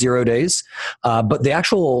creating 0 days. But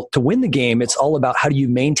to win the game, it's all about how do you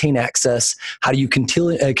maintain access? How do you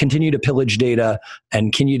continue to pillage data?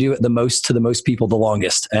 And can you do it to the most people the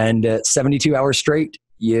longest? And 72 hours straight,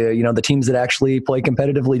 the teams that actually play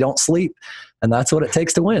competitively don't sleep, and that's what it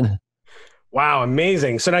takes to win. Wow,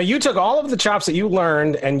 amazing. So now you took all of the chops that you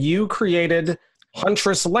learned and you created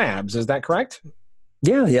Huntress Labs. Is that correct?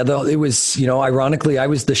 Yeah. It was, ironically, I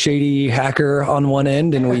was the shady hacker on one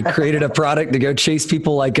end, and we created a product to go chase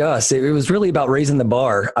people like us. It was really about raising the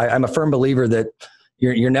bar. I'm a firm believer that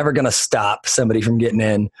you're never going to stop somebody from getting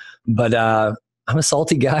in, but I'm a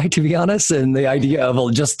salty guy, to be honest. And the idea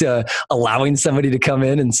of just allowing somebody to come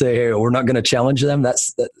in and say, hey, we're not going to challenge them, that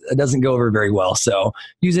doesn't go over very well. So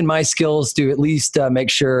using my skills to at least make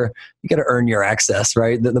sure you got to earn your access,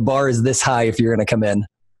 right? The bar is this high if you're going to come in.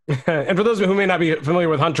 And for those who may not be familiar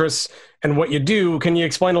with Huntress and what you do, can you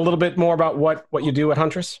explain a little bit more about what you do at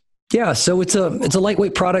Huntress? Yeah, so it's a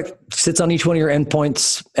lightweight product, sits on each one of your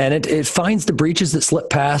endpoints, and it finds the breaches that slip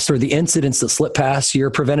past or the incidents that slip past your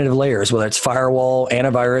preventative layers, whether it's firewall,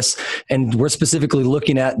 antivirus, and we're specifically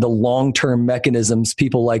looking at the long-term mechanisms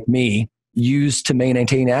people like me use to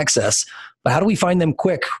maintain access. But how do we find them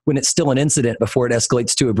quick when it's still an incident before it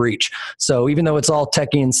escalates to a breach? So even though it's all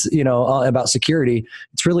techie and about security,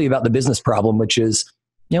 it's really about the business problem, which is,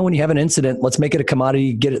 when you have an incident, let's make it a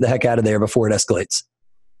commodity, get it the heck out of there before it escalates.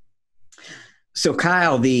 So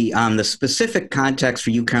Kyle, the specific context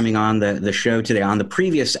for you coming on the show today, on the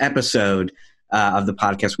previous episode of the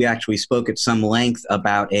podcast, we actually spoke at some length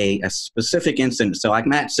about a specific incident. So like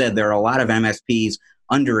Matt said, there are a lot of MSPs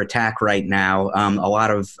under attack right now, a lot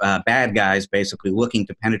of bad guys basically looking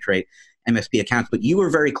to penetrate MSP accounts. But you were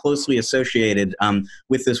very closely associated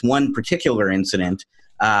with this one particular incident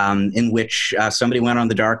in which somebody went on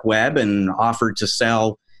the dark web and offered to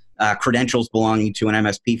sell credentials belonging to an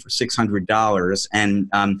MSP for $600. And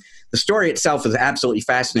the story itself is absolutely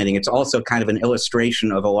fascinating. It's also kind of an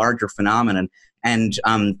illustration of a larger phenomenon. And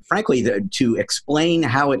frankly, to explain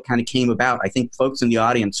how it kind of came about, I think folks in the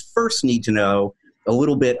audience first need to know a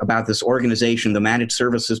little bit about this organization, the managed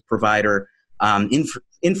services provider,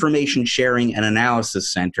 Information Sharing and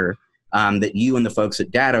Analysis Center, that you and the folks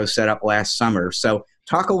at Datto set up last summer. So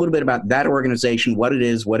talk a little bit about that organization, what it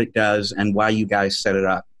is, what it does, and why you guys set it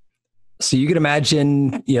up. So you can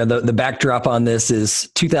imagine, the backdrop on this is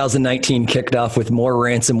 2019 kicked off with more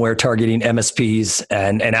ransomware targeting MSPs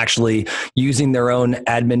and actually using their own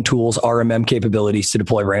admin tools, RMM capabilities to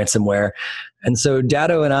deploy ransomware. And so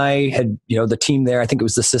Datto and I had, the team there, I think it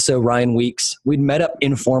was the CISO, Ryan Weeks. We'd met up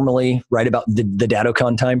informally right about the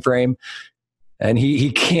DattoCon timeframe. And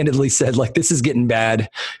he candidly said, this is getting bad.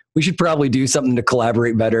 We should probably do something to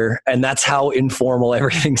collaborate better. And that's how informal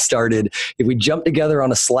everything started. If we jumped together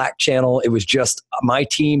on a Slack channel, it was just my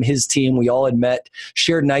team, his team. We all had met,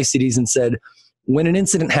 shared niceties, and said, when an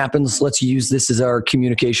incident happens, let's use this as our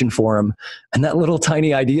communication forum. And that little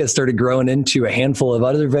tiny idea started growing into a handful of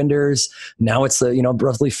other vendors. Now it's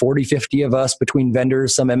roughly 40, 50 of us between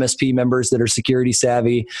vendors, some MSP members that are security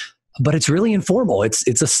savvy. But it's really informal. It's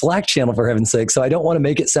a Slack channel, for heaven's sake. So I don't want to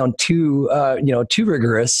make it sound too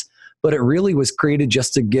rigorous, but it really was created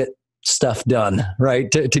just to get stuff done, right?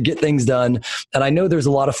 To get things done. And I know there's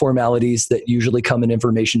a lot of formalities that usually come in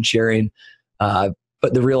information sharing.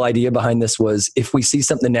 But the real idea behind this was, if we see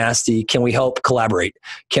something nasty, can we help collaborate?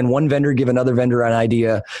 Can one vendor give another vendor an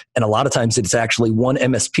idea? And a lot of times it's actually one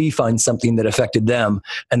MSP finds something that affected them.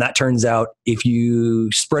 And that turns out, if you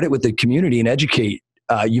spread it with the community and educate,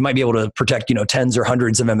 you might be able to protect, tens or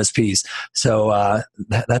hundreds of MSPs. So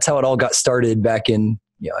that's how it all got started back in,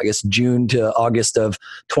 June to August of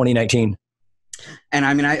 2019. And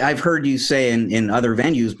I mean, I've heard you say in other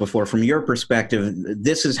venues before, from your perspective,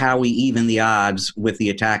 this is how we even the odds with the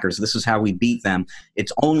attackers. This is how we beat them.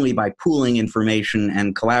 It's only by pooling information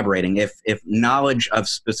and collaborating. If knowledge of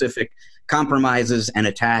specific compromises and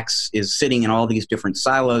attacks is sitting in all these different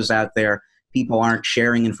silos out there, people aren't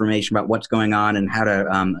sharing information about what's going on and how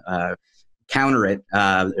to counter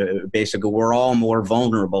it. Basically, we're all more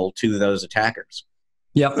vulnerable to those attackers.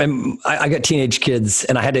 Yeah, and I got teenage kids,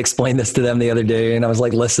 and I had to explain this to them the other day. And I was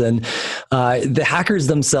like, listen, the hackers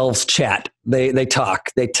themselves chat. They talk,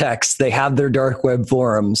 they text, they have their dark web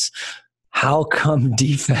forums. How come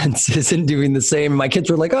defense isn't doing the same? And my kids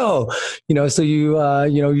were like, so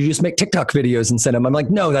you just make TikTok videos and send them. I'm like,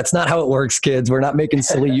 no, that's not how it works, kids. We're not making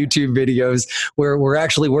silly YouTube videos. We're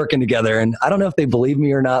actually working together. And I don't know if they believe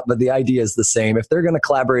me or not, but the idea is the same. If they're going to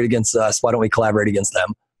collaborate against us, why don't we collaborate against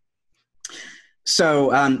them? So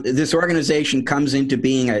this organization comes into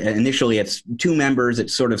being, initially it's 2 members, it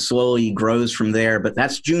sort of slowly grows from there, but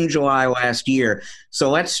that's June, July last year. So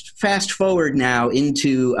let's fast forward now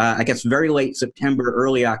into, very late September,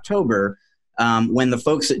 early October, when the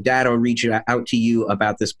folks at Datto reach out to you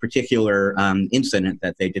about this particular incident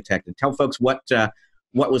that they detected. Tell folks what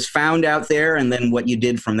what was found out there, and then what you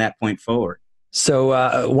did from that point forward.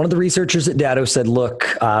 So one of the researchers at Datto said,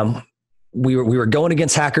 look, we were going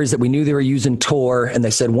against hackers that we knew they were using Tor. And they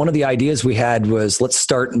said, one of the ideas we had was let's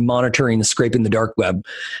start monitoring and scraping the dark web.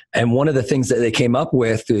 And one of the things that they came up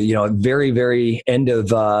with, very, very end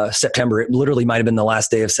of September, it literally might've been the last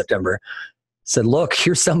day of September, said, look,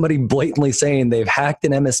 here's somebody blatantly saying they've hacked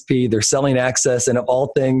an MSP, they're selling access. And of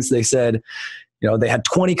all things, they said, they had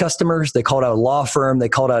 20 customers. They called out a law firm. They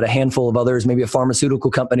called out a handful of others, maybe a pharmaceutical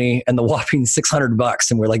company, and the whopping $600.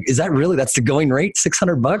 And we're like, is that really, that's the going rate?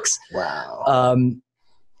 $600? Wow.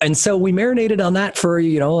 And so we marinated on that for,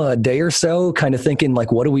 a day or so, kind of thinking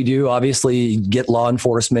like, what do we do? Obviously get law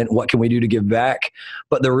enforcement. What can we do to give back?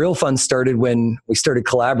 But the real fun started when we started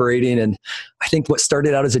collaborating. And I think what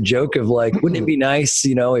started out as a joke of like, wouldn't it be nice,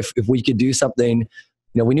 if we could do something,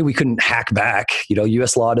 we knew we couldn't hack back,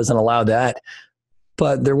 US law doesn't allow that.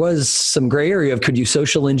 But there was some gray area of could you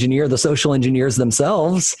social engineer the social engineers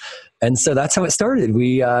themselves? And so that's how it started.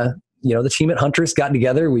 We, the team at Huntress got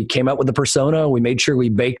together. We came up with a persona. We made sure we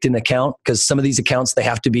baked an account because some of these accounts, they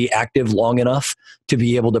have to be active long enough to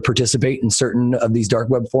be able to participate in certain of these dark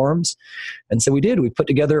web forums. And so we did. We put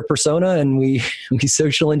together a persona and we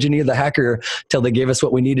social engineered the hacker till they gave us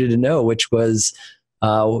what we needed to know, which was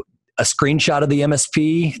a screenshot of the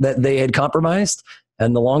MSP that they had compromised.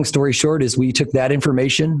 And the long story short is we took that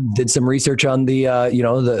information, did some research on the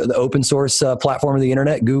open source platform of the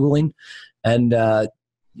internet, Googling, and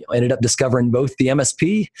ended up discovering both the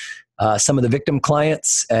MSP, some of the victim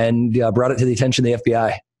clients, and brought it to the attention of the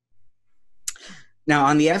FBI. Now,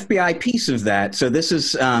 on the FBI piece of that, so this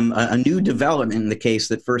is a new development in the case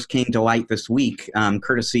that first came to light this week,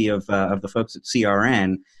 courtesy of the folks at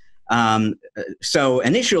CRN. So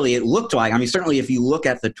initially it looked like, certainly if you look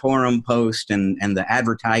at the Torum post and the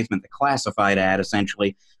advertisement, the classified ad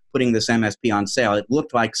essentially putting this MSP on sale, it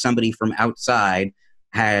looked like somebody from outside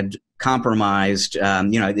had compromised,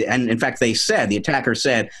 and in fact the attacker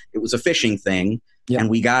said it was a phishing thing. Yep. And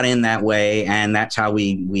we got in that way, and that's how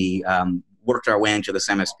we worked our way into this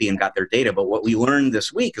MSP and got their data. But what we learned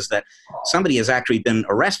this week is that somebody has actually been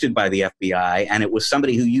arrested by the FBI, and it was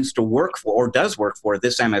somebody who used to work for or does work for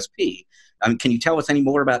this MSP. Can you tell us any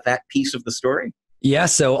more about that piece of the story? Yeah.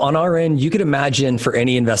 So on our end, you could imagine for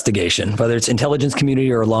any investigation, whether it's intelligence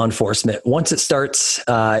community or law enforcement, once it starts,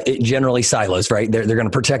 it generally silos, right? They're going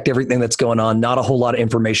to protect everything that's going on. Not a whole lot of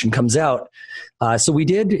information comes out. So we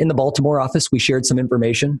did in the Baltimore office, we shared some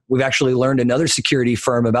information. We've actually learned another security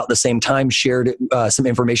firm about the same time shared some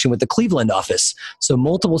information with the Cleveland office. So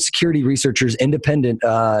multiple security researchers, independent,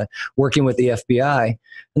 working with the FBI.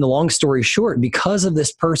 And the long story short, because of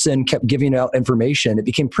this person kept giving out information, it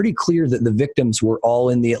became pretty clear that the victims were all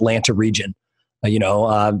in the Atlanta region,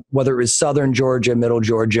 whether it was Southern Georgia, Middle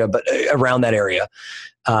Georgia, but around that area.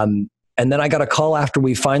 And then I got a call after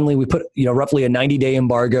we put, roughly a 90-day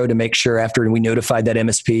embargo to make sure after we notified that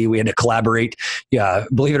MSP, we had to collaborate. Yeah,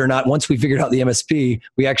 believe it or not, once we figured out the MSP,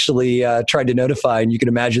 we actually tried to notify, and you can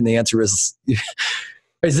imagine the answer is,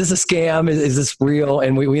 is this a scam? Is this real?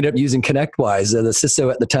 And we ended up using ConnectWise. The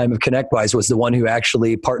CISO at the time of ConnectWise was the one who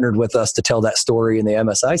actually partnered with us to tell that story in the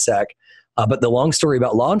MSISAC. But the long story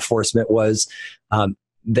about law enforcement was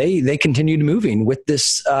they continued moving with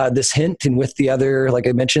this hint, and with the other, like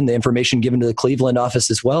I mentioned, the information given to the Cleveland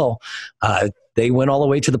office as well. They went all the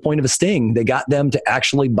way to the point of a sting. They got them to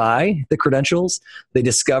actually buy the credentials. They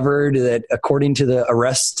discovered that according to the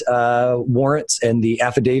arrest warrants and the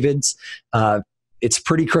affidavits, it's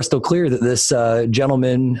pretty crystal clear that this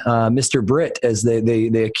gentleman, Mr. Britt, as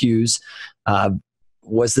they accuse,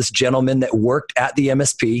 was this gentleman that worked at the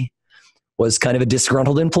MSP, was kind of a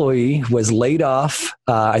disgruntled employee, was laid off.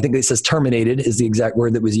 I think it says terminated is the exact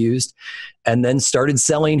word that was used, and then started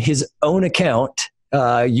selling his own account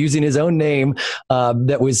using his own name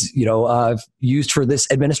that was, used for this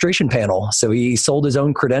administration panel. So he sold his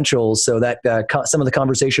own credentials so that some of the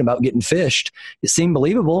conversation about getting phished, it seemed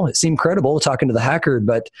believable. It seemed credible talking to the hacker,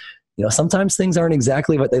 but sometimes things aren't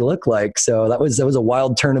exactly what they look like. So that was a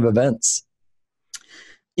wild turn of events.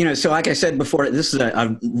 So like I said before, this is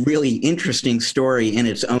a really interesting story in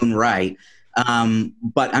its own right.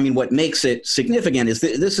 But what makes it significant is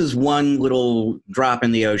this is one little drop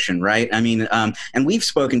in the ocean, right? And we've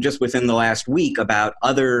spoken just within the last week about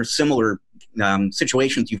other similar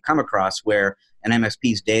situations you've come across where an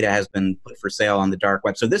MSP's data has been put for sale on the dark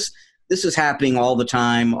web. So this is happening all the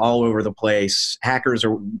time, all over the place. Hackers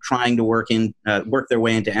are trying to work their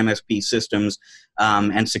way into MSP systems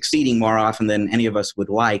and succeeding more often than any of us would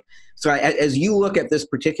like. So as you look at this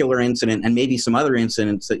particular incident and maybe some other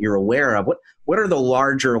incidents that you're aware of, what are the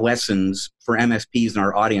larger lessons for MSPs in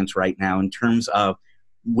our audience right now in terms of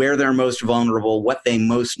where they're most vulnerable, what they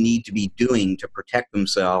most need to be doing to protect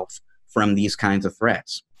themselves from these kinds of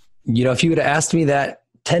threats? If you would have asked me that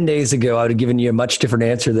 10 days ago, I would have given you a much different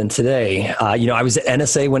answer than today. I was at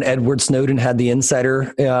NSA when Edward Snowden had the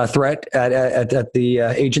insider threat at the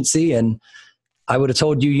agency, and I would have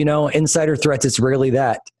told you, insider threats, it's rarely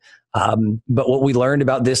that. But what we learned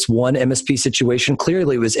about this one MSP situation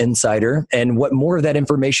clearly was insider. And what more of that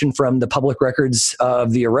information from the public records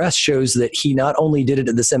of the arrest shows that he not only did it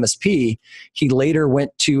to this MSP, he later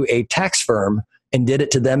went to a tax firm and did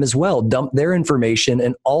it to them as well, dumped their information,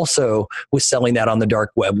 and also was selling that on the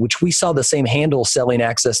dark web, which we saw the same handle selling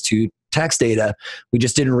access to tax data. We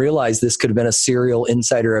just didn't realize this could have been a serial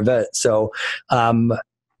insider event. So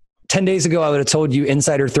 10 days ago, I would have told you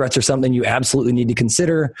insider threats are something you absolutely need to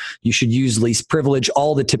consider. You should use least privilege,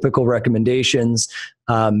 all the typical recommendations.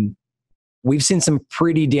 We've seen some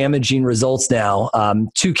pretty damaging results now.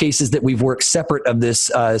 2 cases that we've worked separate of this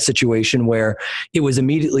situation where it was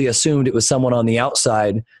immediately assumed it was someone on the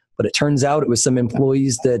outside, but it turns out it was some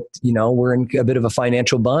employees that, were in a bit of a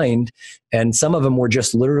financial bind. And some of them were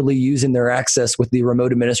just literally using their access with the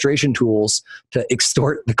remote administration tools to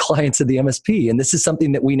extort the clients of the MSP. And this is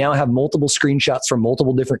something that we now have multiple screenshots from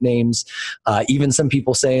multiple different names. Even some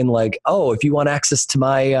people saying like, oh, if you want access to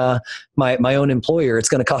my my own employer, it's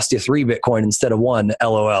going to cost you 3 Bitcoin instead of 1,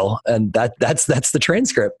 LOL. And that's the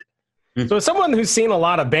transcript. So as someone who's seen a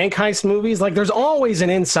lot of bank heist movies, like there's always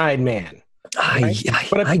an inside man.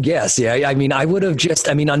 I guess, yeah. I mean, I would have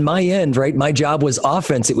on my end, right? My job was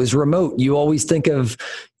offense. It was remote. You always think of,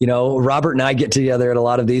 Robert and I get together at a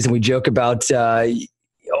lot of these and we joke about,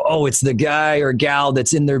 it's the guy or gal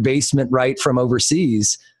that's in their basement, right, from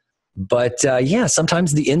overseas. But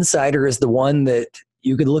sometimes the insider is the one that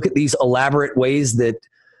you could look at these elaborate ways that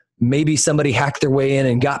maybe somebody hacked their way in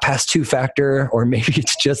and got past 2-factor, or maybe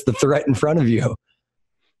it's just the threat in front of you.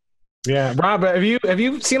 Yeah, Rob, have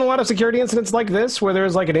you seen a lot of security incidents like this where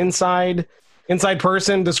there's like an inside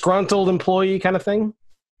person, disgruntled employee kind of thing?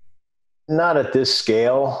 Not at this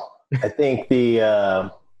scale. I think I've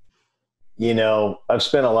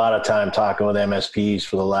spent a lot of time talking with MSPs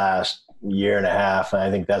for the last year and a half, and I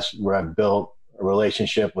think that's where I've built a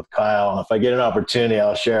relationship with Kyle. And if I get an opportunity,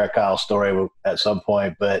 I'll share a Kyle story at some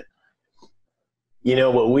point. But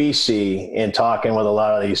what we see in talking with a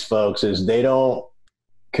lot of these folks is they don't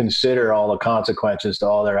consider all the consequences to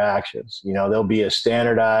all their actions. There'll be a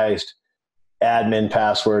standardized admin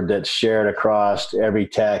password that's shared across every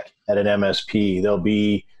tech at an MSP. There'll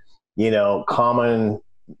be, common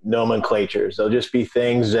nomenclatures. There'll just be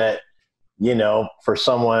things that, for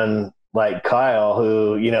someone like Kyle,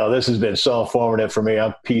 who, this has been so informative for me,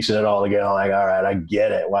 I'm piecing it all together. I'm like, all right, I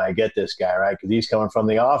get it. Why I get this guy, right? Because he's coming from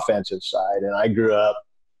the offensive side, and I grew up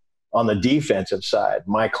on the defensive side.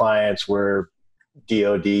 My clients were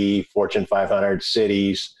DOD, Fortune 500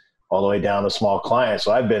 cities, all the way down to small clients.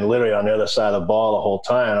 So I've been literally on the other side of the ball the whole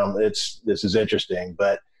time. This is interesting,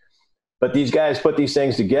 but these guys put these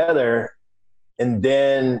things together, and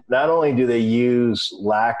then not only do they use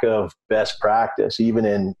lack of best practice, even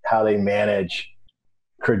in how they manage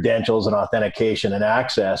credentials and authentication and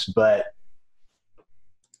access, but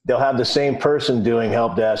they'll have the same person doing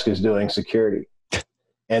help desk as doing security.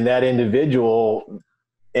 And that individual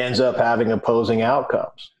ends up having opposing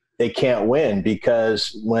outcomes. They can't win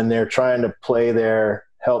because when they're trying to play their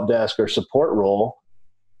help desk or support role,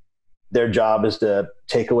 their job is to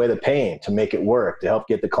take away the pain, to make it work, to help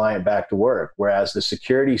get the client back to work. Whereas the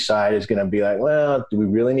security side is going to be like, well, do we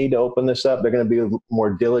really need to open this up? They're going to be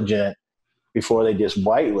more diligent before they just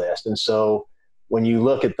whitelist. And so when you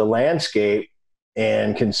look at the landscape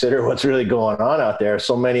and consider what's really going on out there,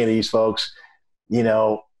 so many of these folks,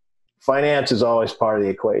 finance is always part of the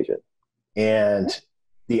equation. And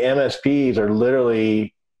the MSPs are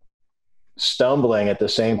literally stumbling at the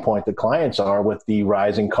same point the clients are with the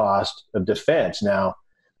rising cost of defense. Now,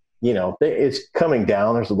 it's coming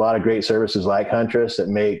down. There's a lot of great services like Huntress that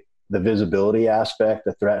make the visibility aspect,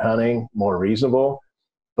 the threat hunting, more reasonable.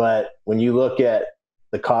 But when you look at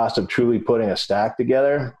the cost of truly putting a stack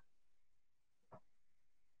together,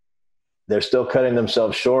 they're still cutting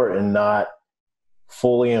themselves short and not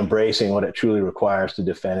fully embracing what it truly requires to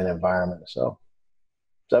defend an environment. So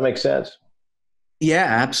does that make sense? Yeah,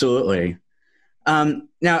 absolutely.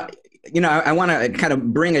 Now, I want to kind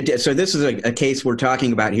of bring so this is a case we're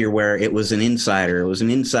talking about here where it was an insider. It was an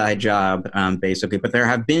inside job, basically. But there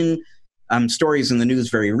have been stories in the news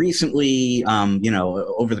very recently,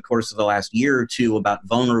 over the course of the last year or two about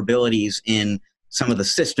vulnerabilities in some of the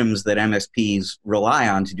systems that MSPs rely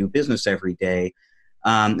on to do business every day.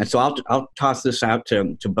 And so I'll toss this out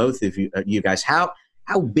to both of you guys. How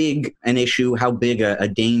how big an issue, how big a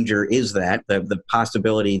danger is that, the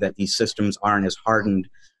possibility that these systems aren't as hardened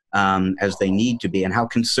as they need to be, and how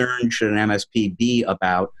concerned should an MSP be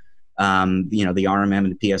about the RMM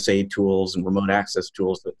and PSA tools and remote access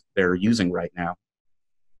tools that they're using right now?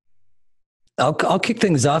 I'll kick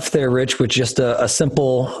things off there, Rich, with just a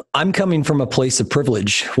simple, I'm coming from a place of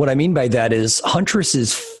privilege. What I mean by that is Huntress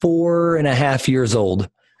is 4.5 years old,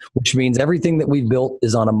 which means everything that we've built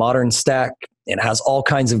is on a modern stack and has all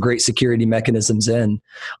kinds of great security mechanisms in.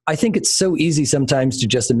 I think it's so easy sometimes to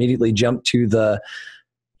just immediately jump to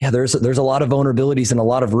there's a lot of vulnerabilities and a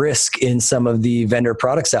lot of risk in some of the vendor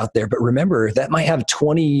products out there. But remember, that might have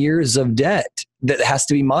 20 years of debt that has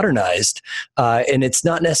to be modernized. And it's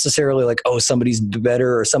not necessarily like, oh, somebody's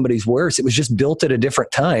better or somebody's worse. It was just built at a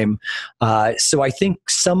different time. So I think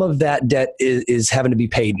some of that debt is having to be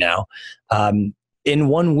paid now. In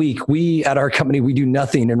 1 week, we at our company, we do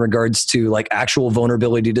nothing in regards to like actual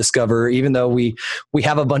vulnerability discover. Even though we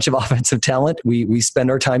have a bunch of offensive talent, we spend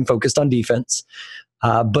our time focused on defense.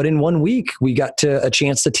 But in 1 week, we got a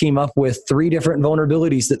chance to team up with 3 different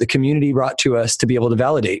vulnerabilities that the community brought to us to be able to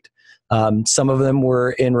validate. Some of them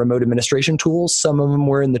were in remote administration tools. Some of them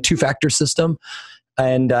were in the two-factor system.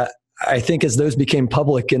 And I think as those became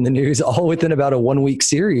public in the news, all within about a 1 week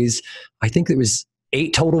series, I think there was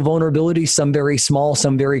 8 total vulnerabilities, some very small,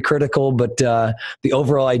 some very critical. But the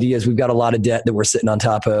overall idea is we've got a lot of debt that we're sitting on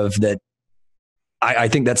top of that. I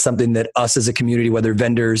think that's something that us as a community, whether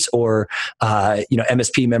vendors or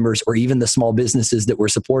MSP members or even the small businesses that we're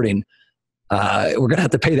supporting, we're going to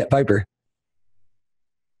have to pay that piper.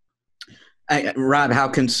 Rob, how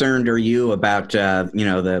concerned are you about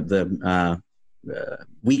the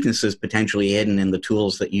weaknesses potentially hidden in the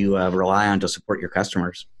tools that you rely on to support your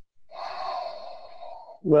customers?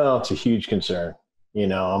 Well, it's a huge concern.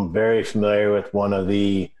 I'm very familiar with one of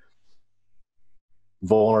the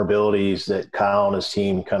vulnerabilities that Kyle and his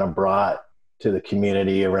team kind of brought to the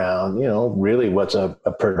community around, really what's a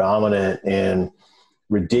predominant and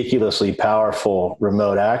ridiculously powerful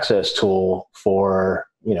remote access tool for,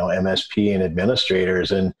 MSP and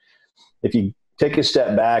administrators. And if you take a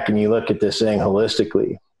step back and you look at this thing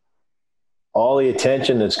holistically, all the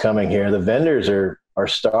attention that's coming here, the vendors are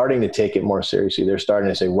starting to take it more seriously. They're starting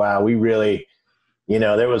to say, wow, we really,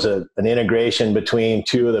 there was an integration between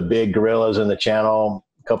 2 of the big gorillas in the channel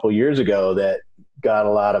a couple of years ago that got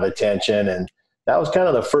a lot of attention. And that was kind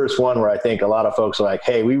of the first one where I think a lot of folks are like,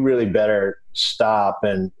 hey, we really better stop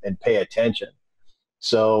and pay attention.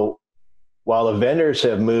 So while the vendors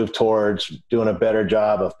have moved towards doing a better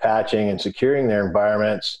job of patching and securing their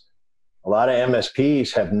environments, a lot of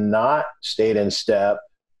MSPs have not stayed in step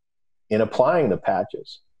in applying the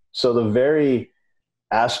patches. So the very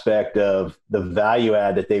aspect of the value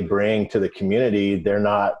add that they bring to the community, they're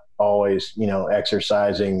not always,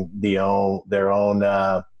 exercising their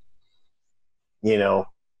own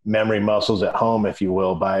memory muscles at home, if you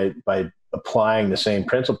will, by applying the same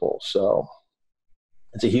principles. So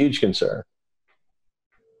it's a huge concern.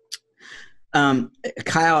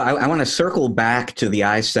 Kyle, I want to circle back to the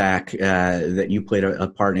ISAC that you played a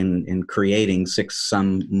part in creating 6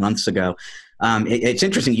 some months ago. It's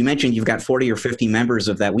interesting. You mentioned you've got 40 or 50 members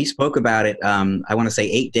of that. We spoke about it, I want to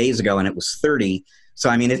say 8 days ago, and it was 30. So,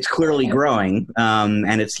 I mean, it's clearly growing,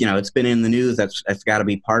 and it's been in the news. That's got to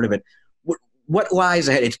be part of it. What lies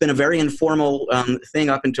ahead? It's been a very informal thing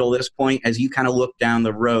up until this point. As you kind of look down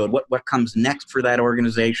the road, what comes next for that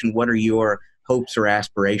organization? What are your hopes or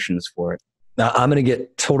aspirations for it? Now, I'm going to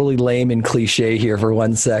get totally lame and cliche here for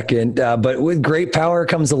 1 second, but with great power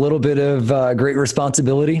comes a little bit of great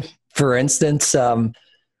responsibility. For instance,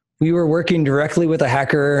 we were working directly with a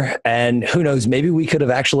hacker, and who knows, maybe we could have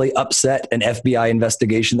actually upset an FBI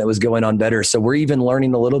investigation that was going on better. So we're even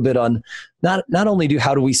learning a little bit on not only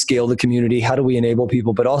how do we scale the community, how do we enable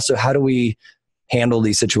people, but also how do we handle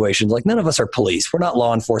these situations. Like, none of us are police. We're not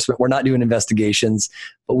law enforcement. We're not doing investigations,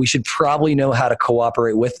 but we should probably know how to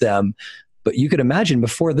cooperate with them. But you could imagine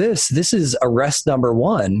before this is arrest number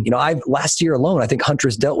 1. Last year alone, I think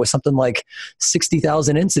Huntress dealt with something like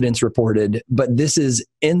 60,000 incidents reported, but this is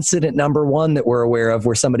incident number 1 that we're aware of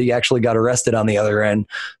where somebody actually got arrested on the other end.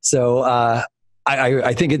 So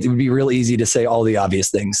I think it would be real easy to say all the obvious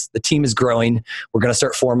things. The team is growing. We're going to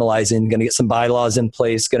start formalizing, going to get some bylaws in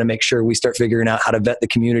place, going to make sure we start figuring out how to vet the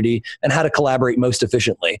community and how to collaborate most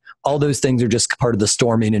efficiently. All those things are just part of the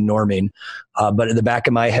storming and norming. But in the back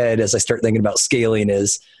of my head, as I start thinking about scaling,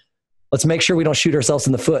 is let's make sure we don't shoot ourselves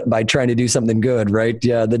in the foot by trying to do something good, right?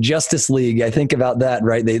 Yeah, the Justice League, I think about that,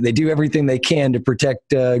 right? They do everything they can to protect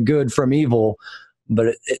good from evil.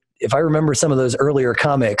 But if I remember some of those earlier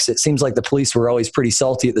comics, it seems like the police were always pretty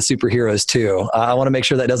salty at the superheroes too. I want to make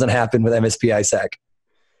sure that doesn't happen with MSP ISAC.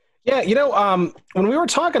 Yeah, when we were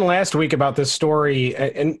talking last week about this story,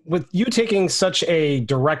 and with you taking such a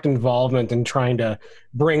direct involvement in trying to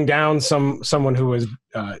bring down someone who was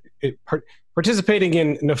participating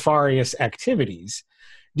in nefarious activities,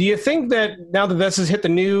 do you think that now that this has hit the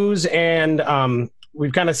news and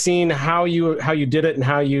we've kind of seen how you did it and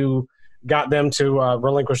how you got them to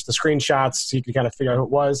relinquish the screenshots so you could kind of figure out who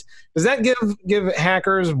it was, does that give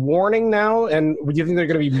hackers warning now? And do you think they're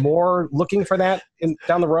going to be more looking for that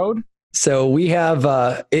down the road? So we have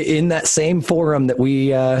in that same forum that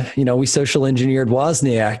we social engineered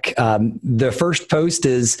Wozniak, the first post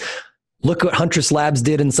is, look what Huntress Labs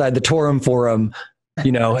did inside the Torum forum.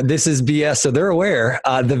 This is BS. So they're aware.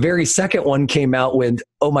 The very second one came out with,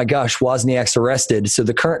 oh my gosh, Wozniak's arrested. So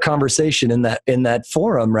the current conversation in that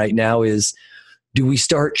forum right now is, do we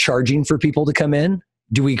start charging for people to come in?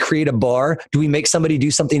 Do we create a bar? Do we make somebody do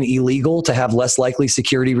something illegal to have less likely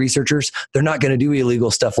security researchers? They're not going to do illegal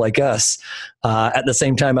stuff like us. At the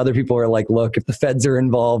same time, other people are like, look, if the feds are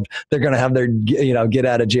involved, they're going to have their get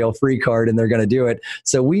out of jail free card and they're going to do it.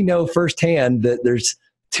 So we know firsthand that there's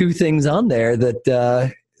two things on there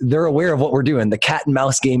that they're aware of what we're doing. The cat and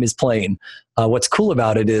mouse game is playing. What's cool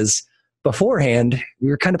about it is beforehand, we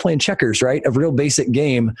were kind of playing checkers, right? A real basic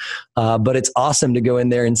game. But it's awesome to go in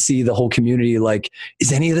there and see the whole community like,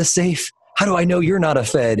 is any of this safe? How do I know you're not a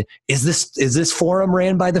Fed? Is this forum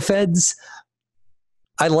ran by the feds?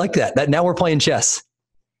 I like that now we're playing chess.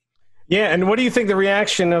 Yeah. And what do you think the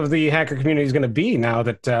reaction of the hacker community is going to be now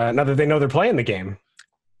that they know they're playing the game?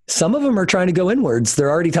 Some of them are trying to go inwards. They're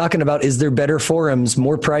already talking about, is there better forums,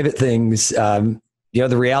 more private things? The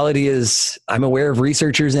reality is I'm aware of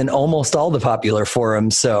researchers in almost all the popular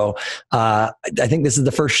forums. So I think this is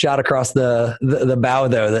the first shot across the bow,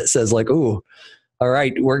 though, that says like, ooh, all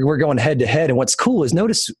right, we're going head to head. And what's cool is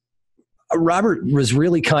notice Robert was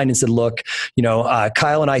really kind and said, look,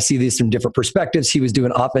 Kyle and I see these from different perspectives. He was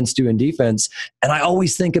doing offense, doing defense. And I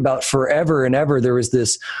always think about forever and ever, there was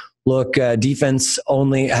this, look, defense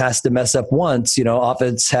only has to mess up once.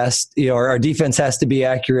 Offense has, our defense has to be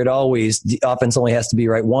accurate always. Offense only has to be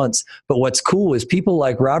right once. But what's cool is people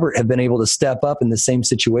like Robert have been able to step up in the same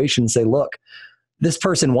situation and say, look, this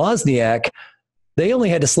person Wozniak, they only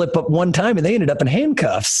had to slip up one time and they ended up in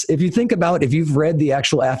handcuffs. If you think about, if you've read the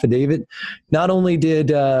actual affidavit, not only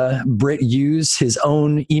did Britt use his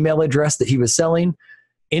own email address that he was selling,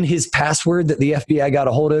 in his password that the FBI got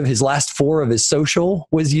a hold of, his last 4 of his social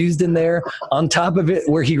was used in there. On top of it,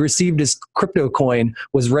 where he received his crypto coin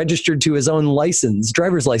was registered to his own license,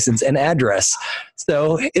 driver's license, and address.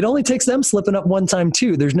 So it only takes them slipping up one time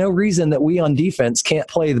too. There's no reason that we on defense can't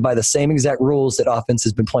play by the same exact rules that offense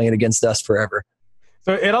has been playing against us forever.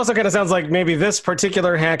 So it also kind of sounds like maybe this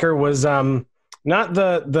particular hacker was not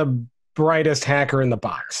the brightest hacker in the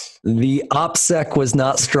box. The OPSEC was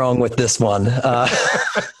not strong with this one. Well,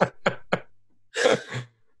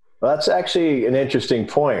 that's actually an interesting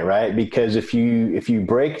point, right? Because if you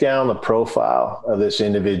break down the profile of this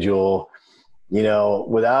individual,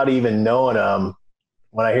 without even knowing them,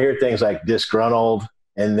 when I hear things like disgruntled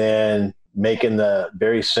and then making the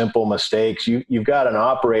very simple mistakes, you've got an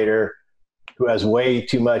operator who has way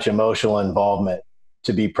too much emotional involvement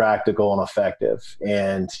to be practical and effective.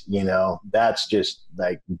 And, that's just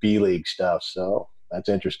like B-League stuff. So that's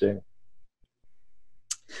interesting.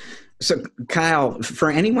 So Kyle, for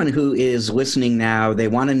anyone who is listening now, they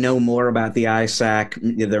want to know more about the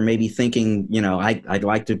ISAC. They're maybe thinking, I'd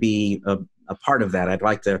like to be a part of that. I'd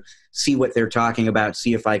like to see what they're talking about,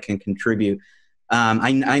 see if I can contribute.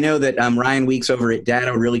 I know that Ryan Weeks over at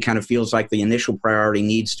Datto really kind of feels like the initial priority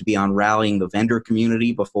needs to be on rallying the vendor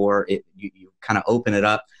community before you kind of open it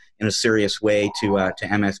up in a serious way to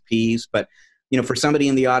MSPs. But for somebody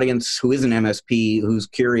in the audience who is an MSP who's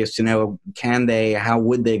curious to know, how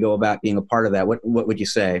would they go about being a part of that? What would you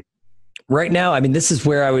say? Right now, this is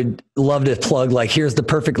where I would love to plug, here's the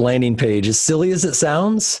perfect landing page. As silly as it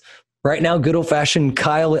sounds, right now, good old-fashioned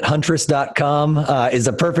Kyle@huntress.com is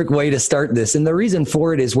a perfect way to start this. And the reason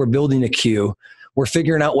for it is we're building a queue. We're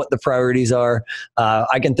figuring out what the priorities are.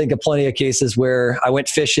 I can think of plenty of cases where I went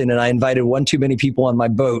fishing and I invited one too many people on my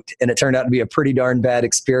boat, and it turned out to be a pretty darn bad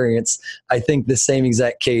experience. I think the same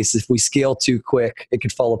exact case, if we scale too quick, it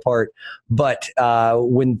could fall apart. But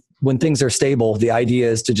when things are stable, the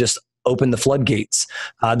idea is to just open the floodgates.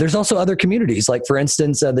 There's also other communities, like for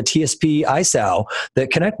instance, the TSP ISAO that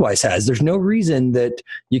ConnectWise has. There's no reason that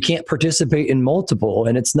you can't participate in multiple,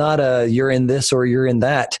 and it's not you're in this or you're in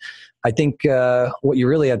that. I think what you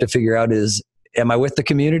really have to figure out is am I with the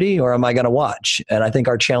community or am I going to watch? And I think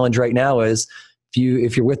our challenge right now is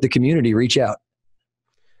if you're with the community, reach out.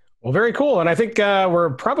 Well, very cool. And I think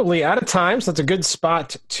we're probably out of time, so that's a good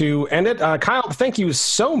spot to end it. Kyle, thank you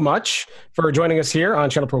so much for joining us here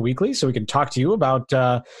on ChannelPro Weekly so we can talk to you about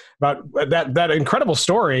that incredible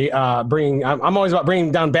story. I'm always about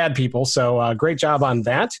bringing down bad people, so great job on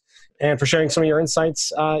that. And for sharing some of your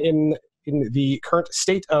insights in the current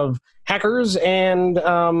state of hackers and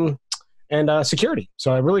security.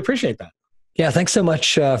 So I really appreciate that. Yeah, thanks so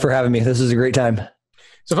much for having me. This is a great time.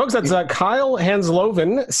 So, folks, that's Kyle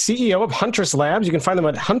Hanslovan, CEO of Huntress Labs. You can find them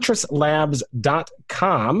at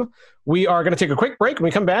huntresslabs.com. We are going to take a quick break. When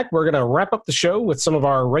we come back, we're going to wrap up the show with some of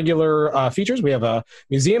our regular features. We have a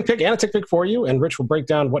museum pick and a tick pick for you, and Rich will break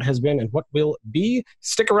down what has been and what will be.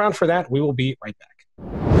 Stick around for that. We will be right back.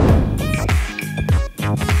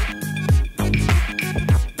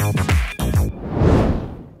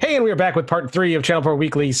 And we are back with part 3 of ChannelPro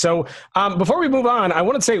Weekly. So before we move on, I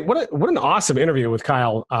want to say what an awesome interview with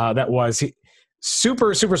Kyle that was.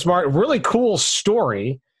 Super smart, really cool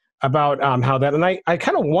story about how that. And I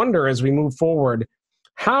kind of wonder as we move forward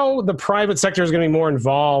how the private sector is going to be more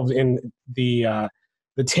involved in the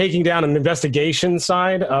taking down and investigation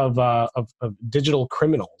side of digital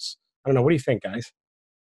criminals. I don't know. What do you think, guys?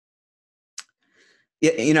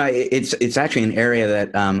 Yeah, it's actually an area that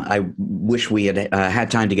I wish we had had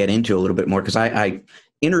time to get into a little bit more, because I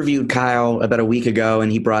interviewed Kyle about a week ago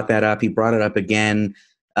and he brought that up. He brought it up again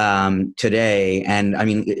today. And I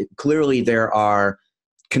mean, clearly there are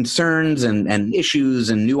concerns and issues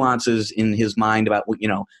and nuances in his mind about,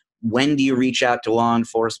 when do you reach out to law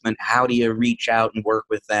enforcement? How do you reach out and work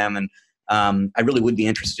with them? And I really would be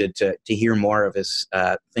interested to hear more of his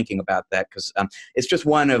thinking about that, because it's just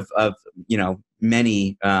one of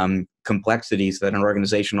many complexities that an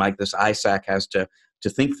organization like this ISAC has to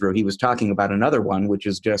think through. He was talking about another one, which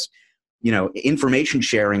is just, information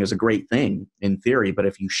sharing is a great thing in theory, but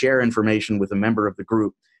if you share information with a member of the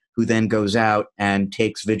group who then goes out and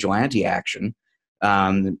takes vigilante action,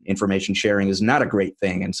 information sharing is not a great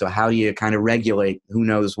thing. And so how do you kind of regulate who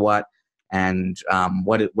knows what, and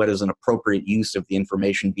what is an appropriate use of the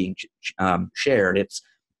information being shared?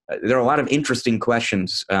 There are a lot of interesting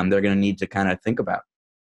questions they're going to need to kind of think about.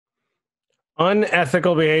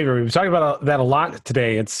 Unethical behavior. We've talked about that a lot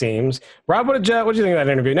today, it seems. Rob, what did you think of that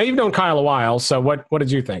interview? Now, you've known Kyle a while, so what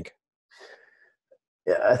did you think?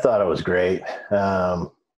 Yeah, I thought it was great. I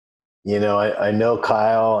know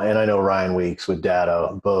Kyle and I know Ryan Weeks with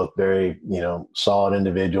Datto, both very, solid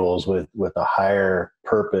individuals with a higher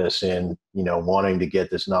purpose in, wanting to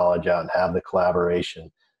get this knowledge out and have the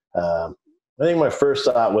collaboration. I think my first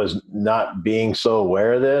thought was not being so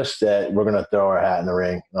aware of this, that we're going to throw our hat in the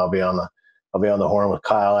ring. And I'll be on the horn with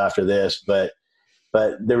Kyle after this. But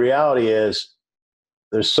the reality is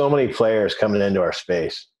there's so many players coming into our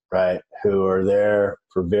space, right, who are there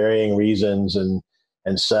for varying reasons and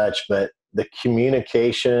such. But the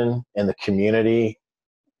communication and the community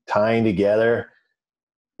tying together,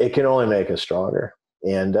 it can only make us stronger.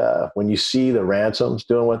 And when you see the ransoms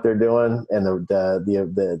doing what they're doing, and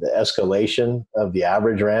the escalation of the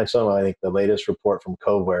average ransom, I think the latest report from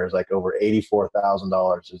Coveware is like over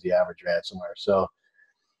 $84,000 is the average ransomware. So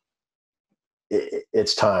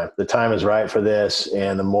it's time. The time is right for this,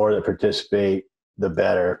 and the more that participate, the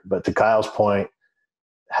better. But to Kyle's point,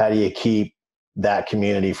 how do you keep that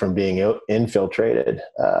community from being infiltrated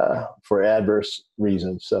for adverse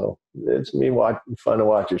reasons? So it's fun to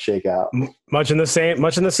watch it shake out. Much in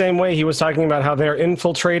the same way he was talking about how they're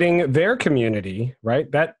infiltrating their community, right?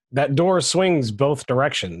 That door swings both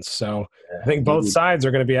directions. So yeah, I think both sides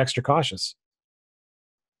are going to be extra cautious.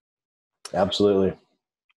 Absolutely.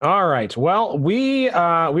 All right. Well, we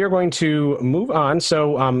are going to move on.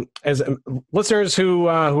 So, as listeners who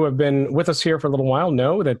have been with us here for a little while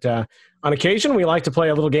know that on occasion we like to play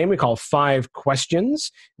a little game we call 5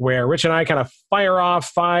 Questions, where Rich and I kind of fire off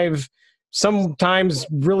 5 sometimes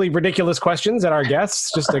really ridiculous questions at our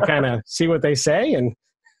guests just to kind of see what they say and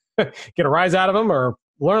get a rise out of them or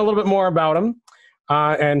learn a little bit more about them.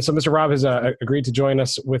 And so, Mr. Rob has agreed to join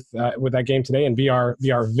us with that game today and be our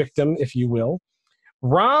victim, if you will.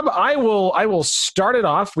 Rob, I will start it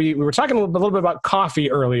off. We were talking a little bit about coffee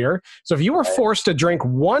earlier. So if you were forced to drink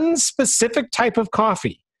one specific type of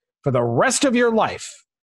coffee for the rest of your life,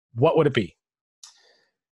 what would it be?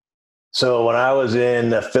 So when I was in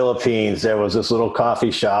the Philippines, there was this little coffee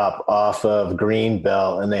shop off of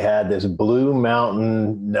Greenbelt, and they had this Blue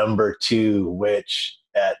Mountain No. 2, which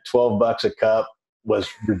at $12 a cup was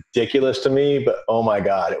ridiculous to me, but oh my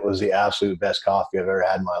God, it was the absolute best coffee I've ever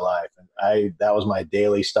had in my life. And that was my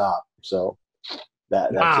daily stop. So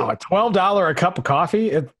That's wow, it. a $12 a cup of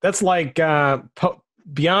coffee? That's like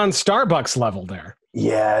beyond Starbucks level there.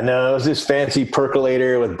 Yeah, no, it was this fancy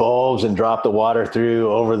percolator with bulbs and drop the water through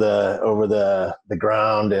over the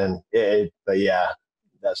ground, but yeah,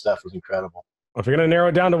 that stuff was incredible. Well, if you're going to narrow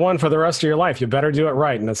it down to one for the rest of your life, you better do it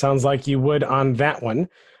right, and it sounds like you would on that one.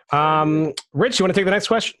 Rich, you want to take the next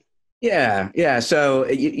question? Yeah. So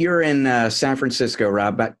you're in San Francisco,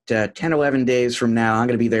 Rob. About 10, 11 days from now, I'm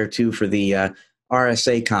going to be there too for the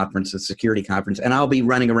RSA conference, the security conference, and I'll be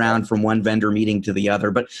running around from one vendor meeting to the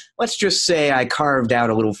other. But let's just say I carved out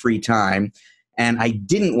a little free time, and I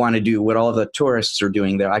didn't want to do what all the tourists are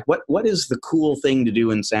doing there. Like, what is the cool thing to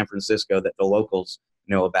do in San Francisco that the locals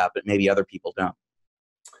know about, but maybe other people don't?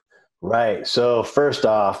 Right. So first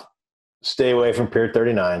off, stay away from Pier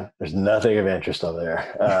 39. There's nothing of interest over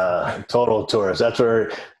there. Total tourist. That's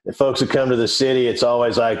where the folks who come to the city, it's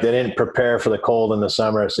always like they didn't prepare for the cold in the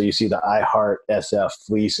summer. So you see the I Heart SF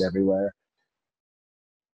fleece everywhere.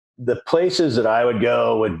 The places that I would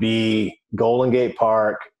go would be Golden Gate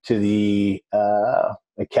Park to the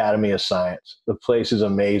Academy of Science. The place is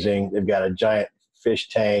amazing. They've got a giant fish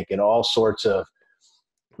tank and all sorts of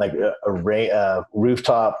like a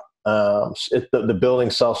rooftop. The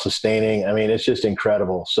building's self-sustaining. I mean, it's just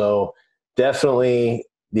incredible. So definitely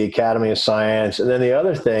the Academy of Science. And then the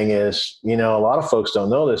other thing is, a lot of folks don't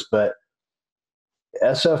know this, but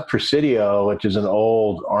SF Presidio, which is an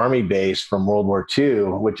old Army base from World War II,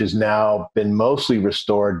 which has now been mostly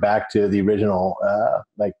restored back to the original,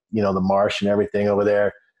 the marsh and everything over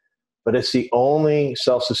there. But it's the only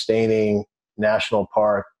self-sustaining national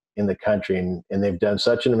park in the country. And they've done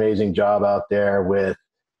such an amazing job out there with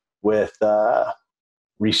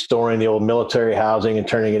restoring the old military housing and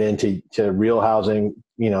turning it into real housing,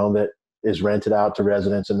 that is rented out to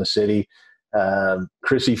residents in the city.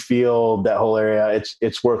 Chrissy Field, that whole area,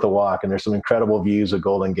 it's worth a walk, and there's some incredible views of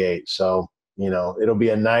Golden Gate. So, it'll be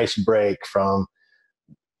a nice break from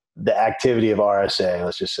the activity of RSA,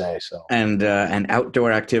 let's just say. So and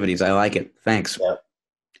outdoor activities. I like it. Thanks. Yep.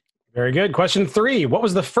 Very good. Question 3. What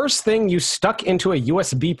was the first thing you stuck into a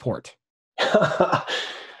USB port?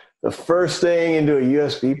 The first thing into a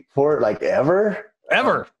USB port, like ever?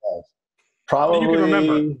 Ever. Probably. You can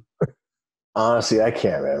remember. Honestly, I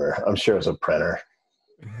can't remember. I'm sure it was a printer.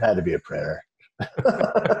 It had to be a printer.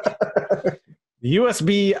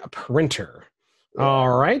 USB printer. All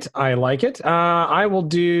right. I like it. I will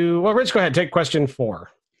do... Well, Rich, go ahead. Take question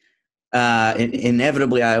 4.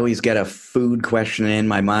 Inevitably, I always get a food question in.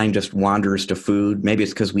 My mind just wanders to food. Maybe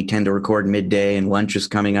it's because we tend to record midday and lunch is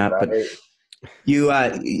coming up. Right. But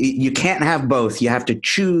you can't have both. You have to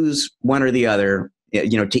choose one or the other,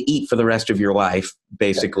 to eat for the rest of your life,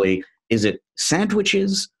 basically. Okay. Is it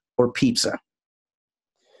sandwiches or pizza?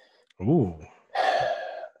 Ooh.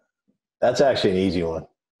 That's actually an easy one.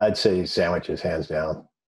 I'd say sandwiches, hands down.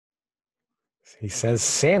 He says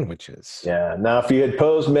sandwiches. Yeah. Now, if you had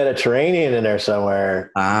posed Mediterranean in there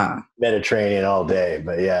somewhere, Mediterranean all day.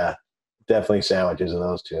 But yeah, definitely sandwiches of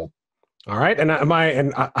those two. All right, and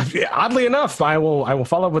oddly enough, I will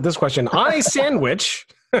follow up with this question. On a sandwich,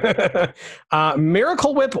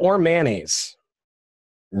 Miracle Whip or mayonnaise?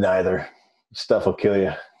 Neither. Stuff will kill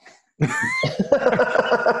you.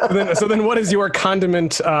 So then, what is your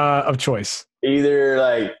condiment of choice? Either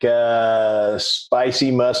like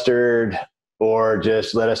spicy mustard or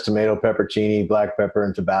just lettuce, tomato, peppercini, black pepper,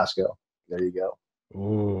 and Tabasco. There you go.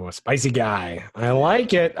 Ooh, a spicy guy. I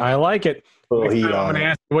like it. I'm going to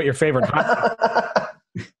ask you what your favorite hot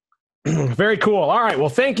Very cool. All right. Well,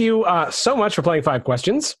 thank you so much for playing 5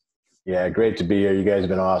 questions. Yeah, great to be here. You guys have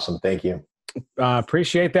been awesome. Thank you.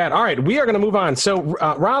 Appreciate that. All right. We are going to move on. So,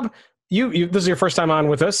 Rob, you this is your first time on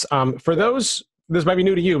with us. For those, this might be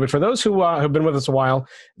new to you, but for those who have been with us a while,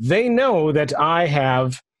 they know that I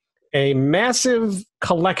have a massive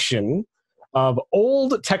collection of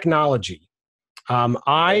old technology.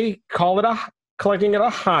 I call it collecting it a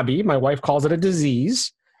hobby. My wife calls it a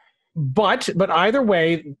disease. But either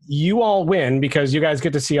way, you all win because you guys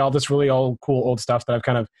get to see all this really cool old stuff that I've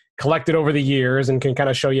kind of collected over the years and can kind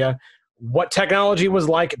of show you what technology was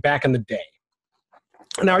like back in the day.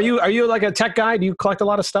 Now, are you like a tech guy? Do you collect a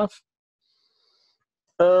lot of stuff?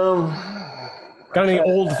 Got any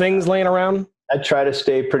old things laying around? I try to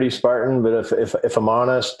stay pretty Spartan, but if I'm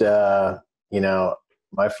honest,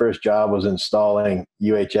 my first job was installing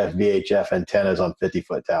UHF, VHF antennas on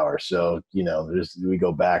 50-foot towers. So, we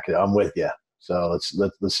go back. I'm with you. So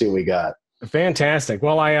let's see what we got. Fantastic.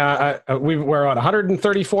 Well, we're at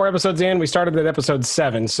 134 episodes in. We started at episode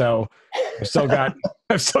 7, so I've still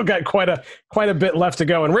got quite a bit left to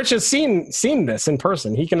go. And Rich has seen this in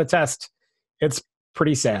person. He can attest. It's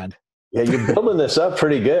pretty sad. Yeah, you're building this up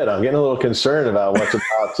pretty good. I'm getting a little concerned about what's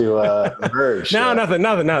about to emerge. No, nothing.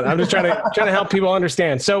 I'm just trying to help people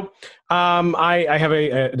understand. So, I have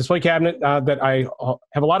a display cabinet that I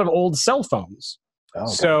have a lot of old cell phones. Oh,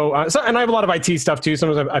 okay. So, and I have a lot of IT stuff too.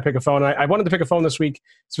 Sometimes I pick a phone. I wanted to pick a phone this week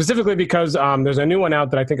specifically because there's a new one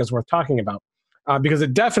out that I think is worth talking about because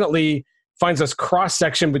it definitely finds this cross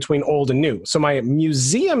section between old and new. So my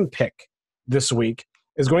museum pick this week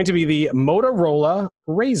is going to be the Motorola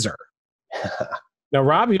RAZR. Now,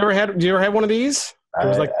 Rob, do you ever have one of these?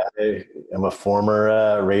 I'm a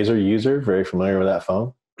former RAZR user, very familiar with that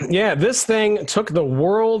phone. Yeah, this thing took the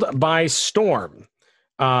world by storm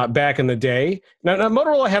back in the day. Now,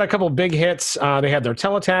 Motorola had a couple of big hits. They had their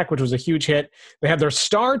TeleTac, which was a huge hit. They had their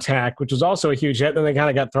StarTac, which was also a huge hit. Then they kind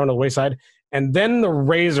of got thrown to the wayside. And then the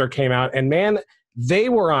RAZR came out, and man, they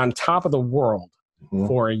were on top of the world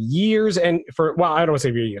for years I don't want to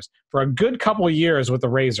say years, for a good couple of years with the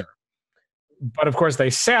RAZR. But of course,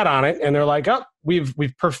 they sat on it, and they're like, "Oh, we've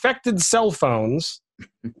perfected cell phones.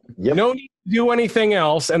 Yep. No need to do anything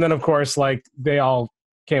else." And then, of course, like they all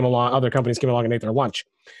came along, other companies came along and ate their lunch.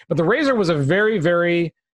 But the RAZR was a very,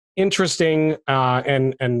 very interesting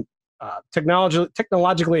and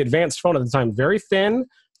technologically advanced phone at the time. Very thin,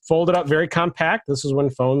 folded up, very compact. This is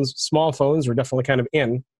when small phones, were definitely kind of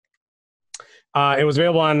in. It was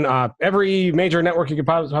available on every major network you could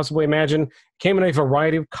possibly imagine. Came in a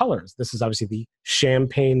variety of colors. This is obviously the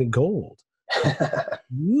champagne gold.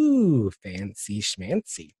 Ooh, fancy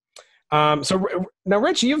schmancy. So now,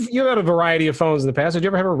 Rich, you've had a variety of phones in the past. Did you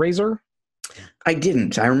ever have a RAZR? I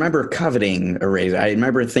didn't. I remember coveting a RAZR. I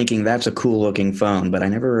remember thinking that's a cool looking phone, but I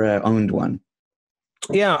never owned one.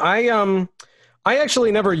 Yeah, I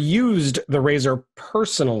actually never used the RAZR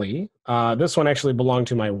personally. This one actually belonged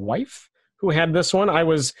to my wife, who had this one. I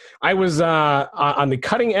was on the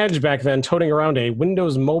cutting edge back then, toting around a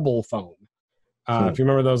Windows Mobile phone. If you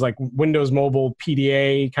remember those, like Windows Mobile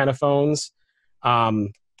PDA kind of phones.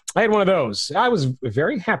 I had one of those. I was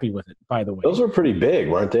very happy with it, by the way. Those were pretty big,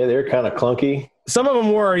 weren't they? They were kind of clunky. Some of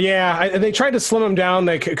them were, yeah. They tried to slim them down,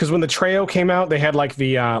 because when the Treo came out, they had like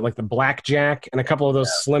the Blackjack and a couple of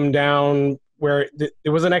those slimmed down, where it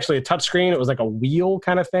wasn't actually a touchscreen. It was like a wheel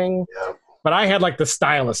kind of thing. Yeah. But I had like the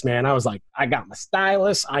stylus, man. I was like, I got my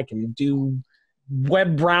stylus. I can do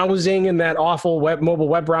web browsing in that awful mobile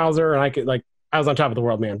web browser, and I was on top of the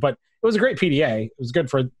world, man. But it was a great PDA. It was good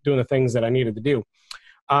for doing the things that I needed to do.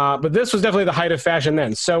 But this was definitely the height of fashion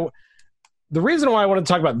then. So the reason why I wanted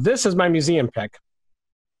to talk about this as my museum pick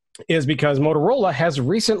is because Motorola has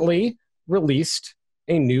recently released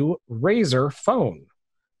a new RAZR phone.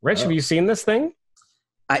 Rich, have you seen this thing?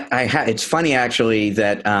 It's funny, actually,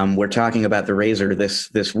 that we're talking about the RAZR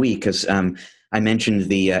this week, because I mentioned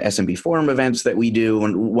the SMB forum events that we do,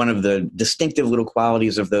 and one of the distinctive little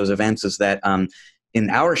qualities of those events is that in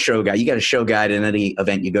our show guide, you got a show guide in any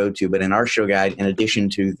event you go to, but in our show guide, in addition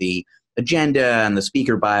to the agenda and the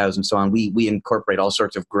speaker bios and so on, we incorporate all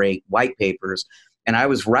sorts of great white papers. And I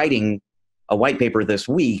was writing a white paper this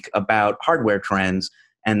week about hardware trends,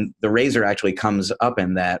 and the RAZR actually comes up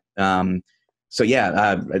in that. So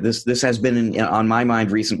yeah, this has been on my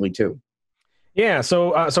mind recently too. Yeah,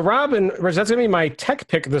 so Rob and Rich, that's going to be my tech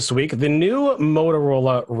pick this week, the new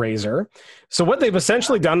Motorola RAZR. So what they've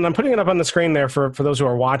essentially done, and I'm putting it up on the screen there for those who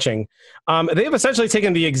are watching, they've essentially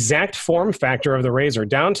taken the exact form factor of the RAZR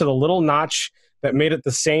down to the little notch that made it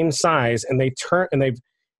the same size,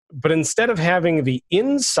 but instead of having the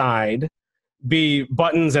inside be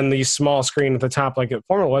buttons and the small screen at the top like it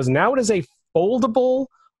formerly was, now it is a foldable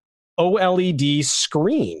OLED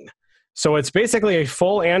screen. So it's basically a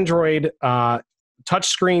full Android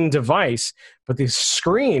touchscreen device, but the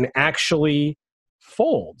screen actually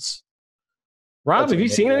folds. Rob, have you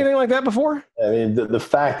seen anything like that before? I mean, the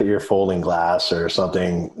fact that you're folding glass or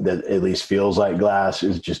something that at least feels like glass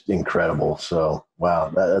is just incredible. So,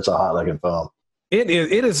 wow, that's a hot looking phone. It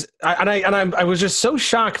is, I was just so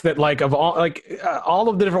shocked that all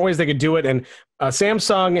of the different ways they could do it, and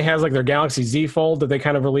Samsung has like their Galaxy Z Fold that they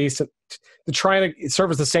kind of released to try to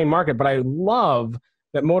service the same market. But I love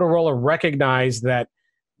that Motorola recognized that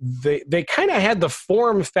they kind of had the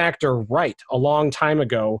form factor right a long time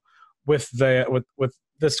ago with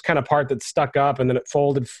this kind of part that stuck up and then it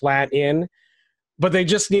folded flat in, but they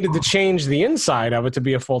just needed to change the inside of it to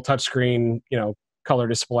be a full touchscreen, color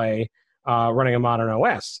display. Running a modern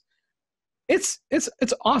OS. It's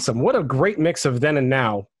awesome. What a great mix of then and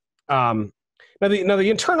now. Now the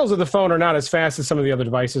internals of the phone are not as fast as some of the other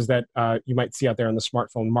devices that you might see out there in the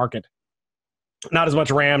smartphone market. Not as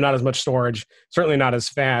much RAM, not as much storage, certainly not as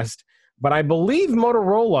fast. But I believe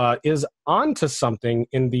Motorola is onto something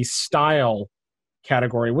in the style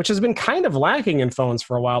category, which has been kind of lacking in phones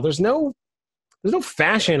for a while. There's no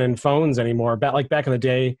fashion in phones anymore. Like back in the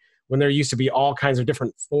day when there used to be all kinds of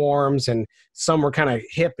different forms and some were kind of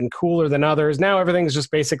hip and cooler than others. Now everything's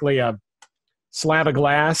just basically a slab of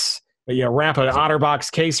glass that you wrap an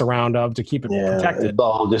OtterBox case around of to keep it protected. It's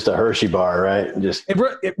all just a Hershey bar, right?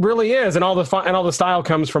 It really is, and all the style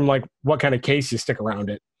comes from like what kind of case you stick around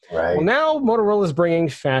it. Right. Well, now Motorola is bringing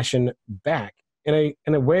fashion back in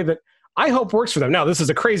a way that I hope works for them. Now, this is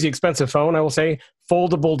a crazy expensive phone. I will say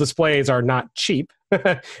foldable displays are not cheap.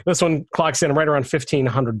 This one clocks in right around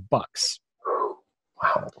 $1,500.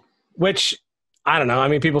 Wow. Which, I don't know. I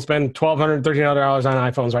mean, people spend $1,200, $1,300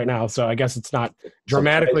 on iPhones right now, so I guess it's not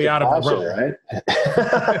dramatically out of the realm. Right?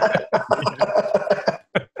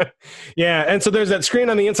 Yeah, and so there's that screen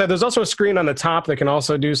on the inside. There's also a screen on the top that can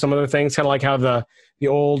also do some other things, kind of like how the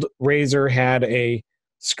old RAZR had a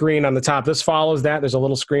screen on the top. This follows that. There's a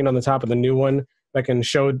little screen on the top of the new one that can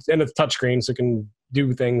show, and it's touchscreen, so it can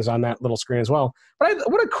do things on that little screen as well. But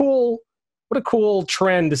what a cool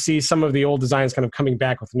trend to see some of the old designs kind of coming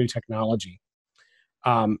back with new technology.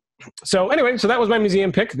 So anyway, so that was my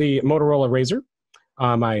museum pick, the Motorola RAZR.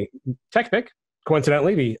 My tech pick,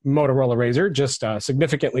 coincidentally, the Motorola RAZR, just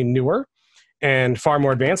significantly newer and far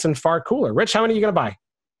more advanced and far cooler. Rich, how many are you going to buy?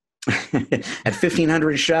 At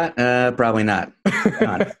 1,500 a shot? Probably not.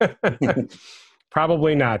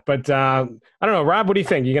 Probably not. But I don't know, Rob. What do you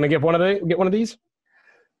think? You going to get one of these?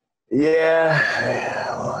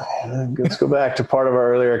 Yeah. Let's go back to part of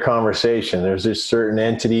our earlier conversation. There's just certain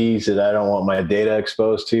entities that I don't want my data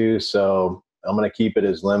exposed to, so I'm going to keep it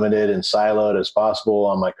as limited and siloed as possible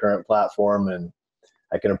on my current platform. And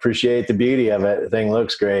I can appreciate the beauty of it. The thing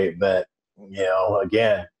looks great, but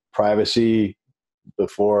again, privacy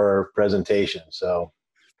before presentation. So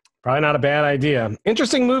probably not a bad idea.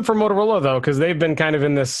 Interesting move for Motorola though, because they've been kind of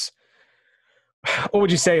in this, what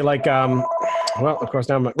would you say? Like, well, of course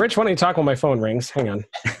now, Rich, why don't you talk when my phone rings? Hang on.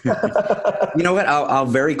 You know what? I'll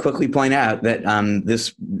very quickly point out that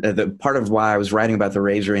the part of why I was writing about the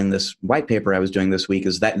RAZR in this white paper I was doing this week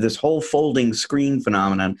is that this whole folding screen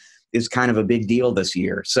phenomenon is kind of a big deal this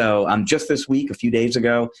year. So just this week, a few days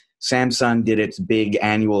ago, Samsung did its big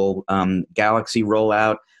annual Galaxy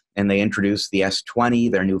rollout, and they introduced the S20,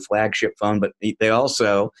 their new flagship phone, but they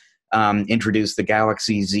also introduced the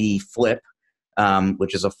Galaxy Z Flip,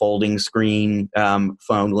 which is a folding screen phone.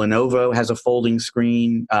 Lenovo has a folding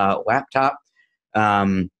screen laptop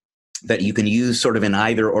that you can use sort of in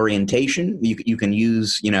either orientation. You can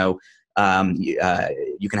use, you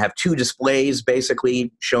can have two displays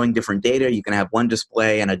basically showing different data. You can have one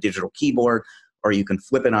display and a digital keyboard, or you can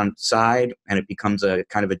flip it on its side and it becomes a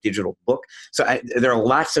kind of a digital book. So there are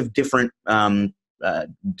lots of different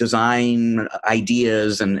design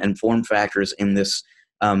ideas and form factors in this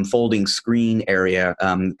folding screen area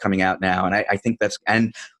coming out now. And I think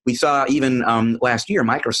and we saw even last year,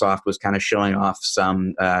 Microsoft was kind of showing off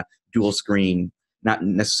some dual screen, not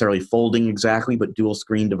necessarily folding exactly, but dual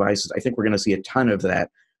screen devices. I think we're going to see a ton of that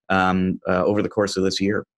over the course of this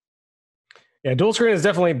year. Yeah, dual screen is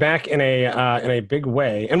definitely back in a big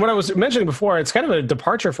way. And what I was mentioning before, it's kind of a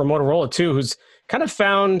departure for Motorola too, who's kind of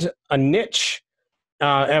found a niche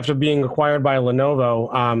after being acquired by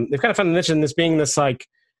Lenovo. They've kind of found a niche in this being this like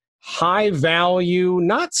high value,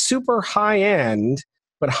 not super high end,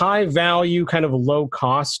 but high value kind of low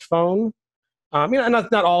cost phone.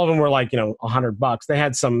 Not all of them were like, $100. They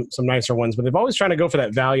had some nicer ones, but they've always trying to go for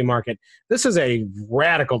that value market. This is a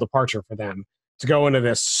radical departure for them to go into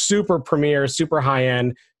this super premier, super high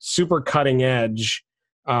end, super cutting edge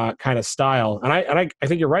kind of style. And I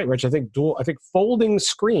think you're right, Rich. I think folding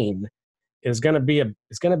screen is going to be a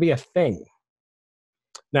thing.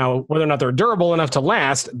 Now, whether or not they're durable enough to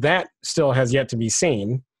last, that still has yet to be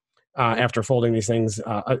seen after folding these things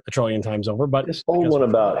a trillion times over. But just hold one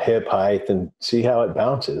about hip height and see how it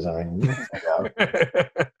bounces. I mean,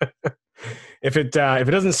 if it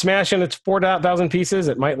doesn't smash in its 4,000 pieces,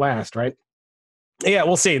 it might last, right? Yeah,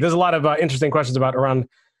 we'll see. There's a lot of interesting questions around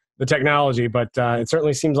the technology, but it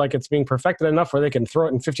certainly seems like it's being perfected enough where they can throw it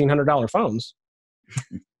in $1,500 phones.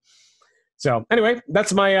 So anyway,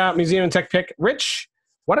 that's my museum and tech pick. Rich,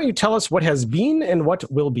 why don't you tell us what has been and what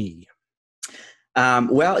will be?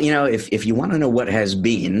 Well, if you want to know what has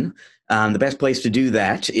been, The best place to do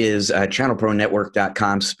that is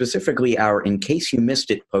channelpronetwork.com, specifically our In Case You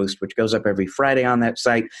Missed It post, which goes up every Friday on that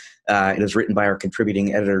site. It is written by our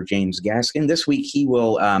contributing editor, James Gaskin. This week, he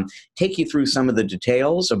will take you through some of the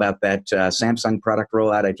details about that Samsung product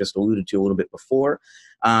rollout I just alluded to a little bit before.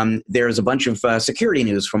 There's a bunch of security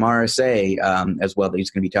news from RSA as well that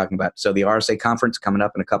he's going to be talking about. So the RSA conference coming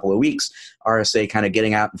up in a couple of weeks. RSA kind of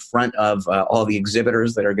getting out in front of all the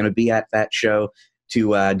exhibitors that are going to be at that show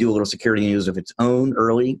to do a little security news of its own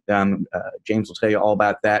early. James will tell you all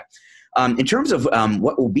about that. In terms of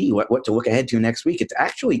what to look ahead to next week, it's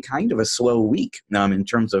actually kind of a slow week in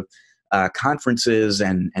terms of conferences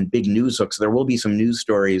and big news hooks. There will be some news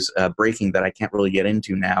stories breaking that I can't really get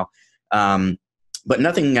into now. But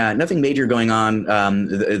nothing major going on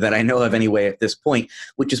that I know of anyway at this point,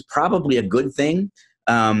 which is probably a good thing.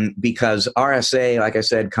 Because RSA, like I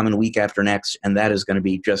said, coming week after next, and that is going to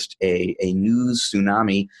be just a news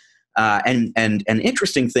tsunami. And an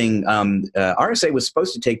interesting thing, RSA was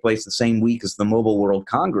supposed to take place the same week as the Mobile World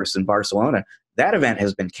Congress in Barcelona. That event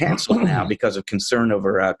has been canceled now because of concern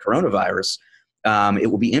over coronavirus.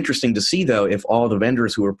 It will be interesting to see, though, if all the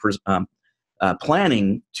vendors who are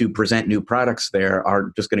planning to present new products there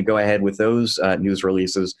are just going to go ahead with those news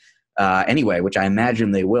releases. Anyway, which I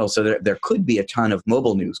imagine they will. So there could be a ton of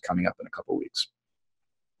mobile news coming up in a couple of weeks.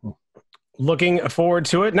 Looking forward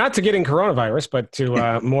to it. Not to getting coronavirus, but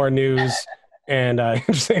to more news and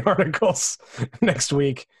interesting articles next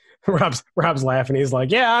week. Rob's laughing. He's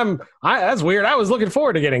like, "Yeah, that's weird. I was looking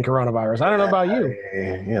forward to getting coronavirus. I don't know about you."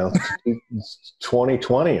 It's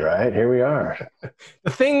 2020, right? Here we are. The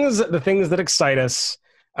things that excite us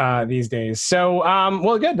these days. So,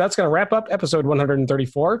 well, good. That's going to wrap up episode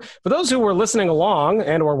 134. For those who were listening along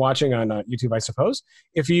and or watching on YouTube, I suppose,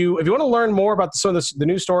 if you want to learn more about some of the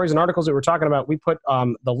news stories and articles that we're talking about, we put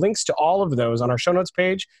the links to all of those on our show notes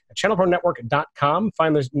page at channelpronetwork.com.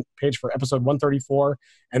 Find the page for episode 134,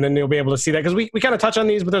 and then you'll be able to see that, because we kind of touch on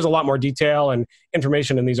these, but there's a lot more detail and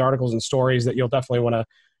information in these articles and stories that you'll definitely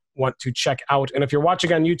want to check out. And if you're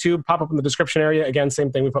watching on YouTube, pop up in the description area. Again,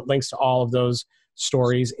 same thing. We put links to all of those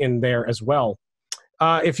stories in there as well.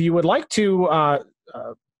 If you would like to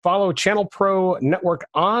follow Channel Pro Network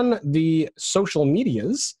on the social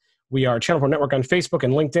medias, we are Channel Pro Network on Facebook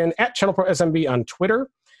and LinkedIn, at Channel Pro SMB on Twitter.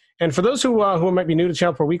 And for those who might be new to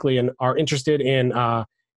Channel Pro Weekly and are interested in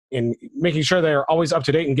making sure they're always up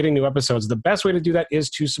to date and getting new episodes, the best way to do that is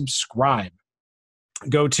to subscribe.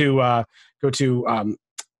 Go to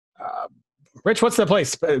Rich, what's the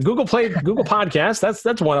place? Google Play, Google Podcasts.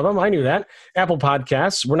 That's one of them. I knew that. Apple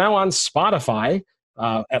Podcasts. We're now on Spotify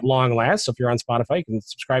at long last. So if you're on Spotify, you can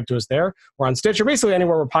subscribe to us there. We're on Stitcher, basically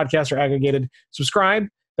anywhere where podcasts are aggregated. Subscribe.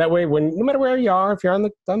 That way, no matter where you are, if you're on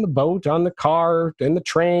the boat, on the car, in the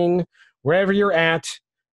train, wherever you're at,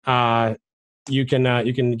 you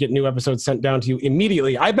can get new episodes sent down to you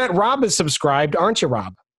immediately. I bet Rob is subscribed, aren't you,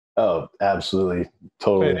 Rob? Oh, absolutely,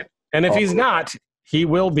 totally. And if he's not, he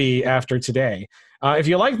will be after today. If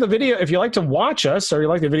you like the video, if you like to watch us or you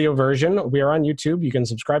like the video version, we are on YouTube. You can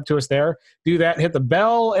subscribe to us there. Do that, hit the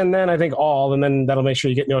bell, and then I think all, and then that'll make sure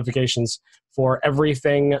you get notifications for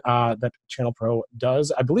everything that Channel Pro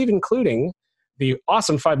does. I believe including the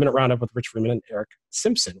awesome 5-minute roundup with Rich Freeman and Eric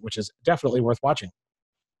Simpson, which is definitely worth watching.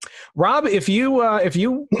 Rob, if you were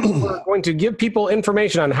going to give people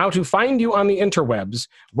information on how to find you on the interwebs,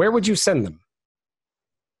 where would you send them?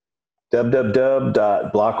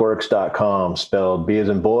 www.blokworx.com, spelled B as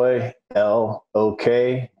in boy,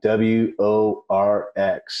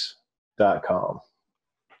 LOKWORX.com.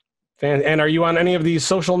 And are you on any of these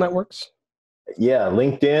social networks? Yeah,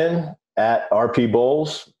 LinkedIn at RP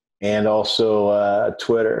Boles, and also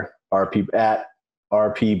Twitter at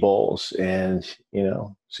RP Boles, and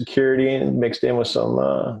security and mixed in with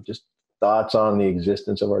some just thoughts on the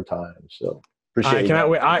existence of our time. So. I cannot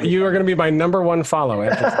wait. You are going to be my number one follow.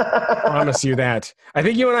 I promise you that. I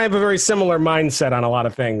think you and I have a very similar mindset on a lot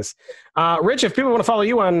of things. Rich, if people want to follow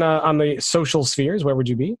you on the social spheres, where would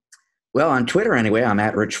you be? Well, on Twitter anyway, I'm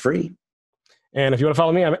at Rich Free. And if you want to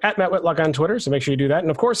follow me, I'm at Matt Whitlock on Twitter, so make sure you do that. And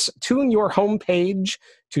of course, tune your homepage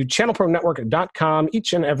to channelpronetwork.com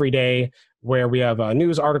each and every day, where we have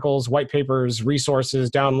news, articles, white papers, resources,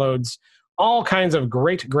 downloads, all kinds of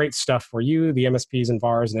great stuff for you, the MSPs and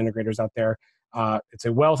VARs and integrators out there. It's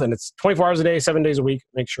a wealth, and it's 24 hours a day, 7 days a week.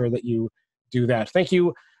 Make sure that you do that. Thank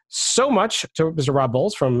you so much to Mr. Rob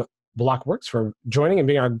Boles from BLOKWORX for joining and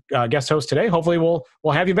being our guest host today. Hopefully we'll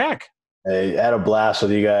have you back. Hey, I had a blast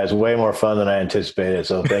with you guys. Way more fun than I anticipated.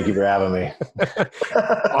 So thank you for having me.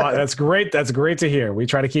 That's great. That's great to hear. We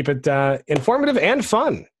try to keep it informative and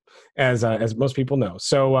fun. as most people know.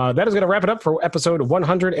 So that is going to wrap it up for episode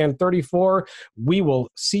 134. We will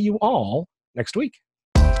see you all next week.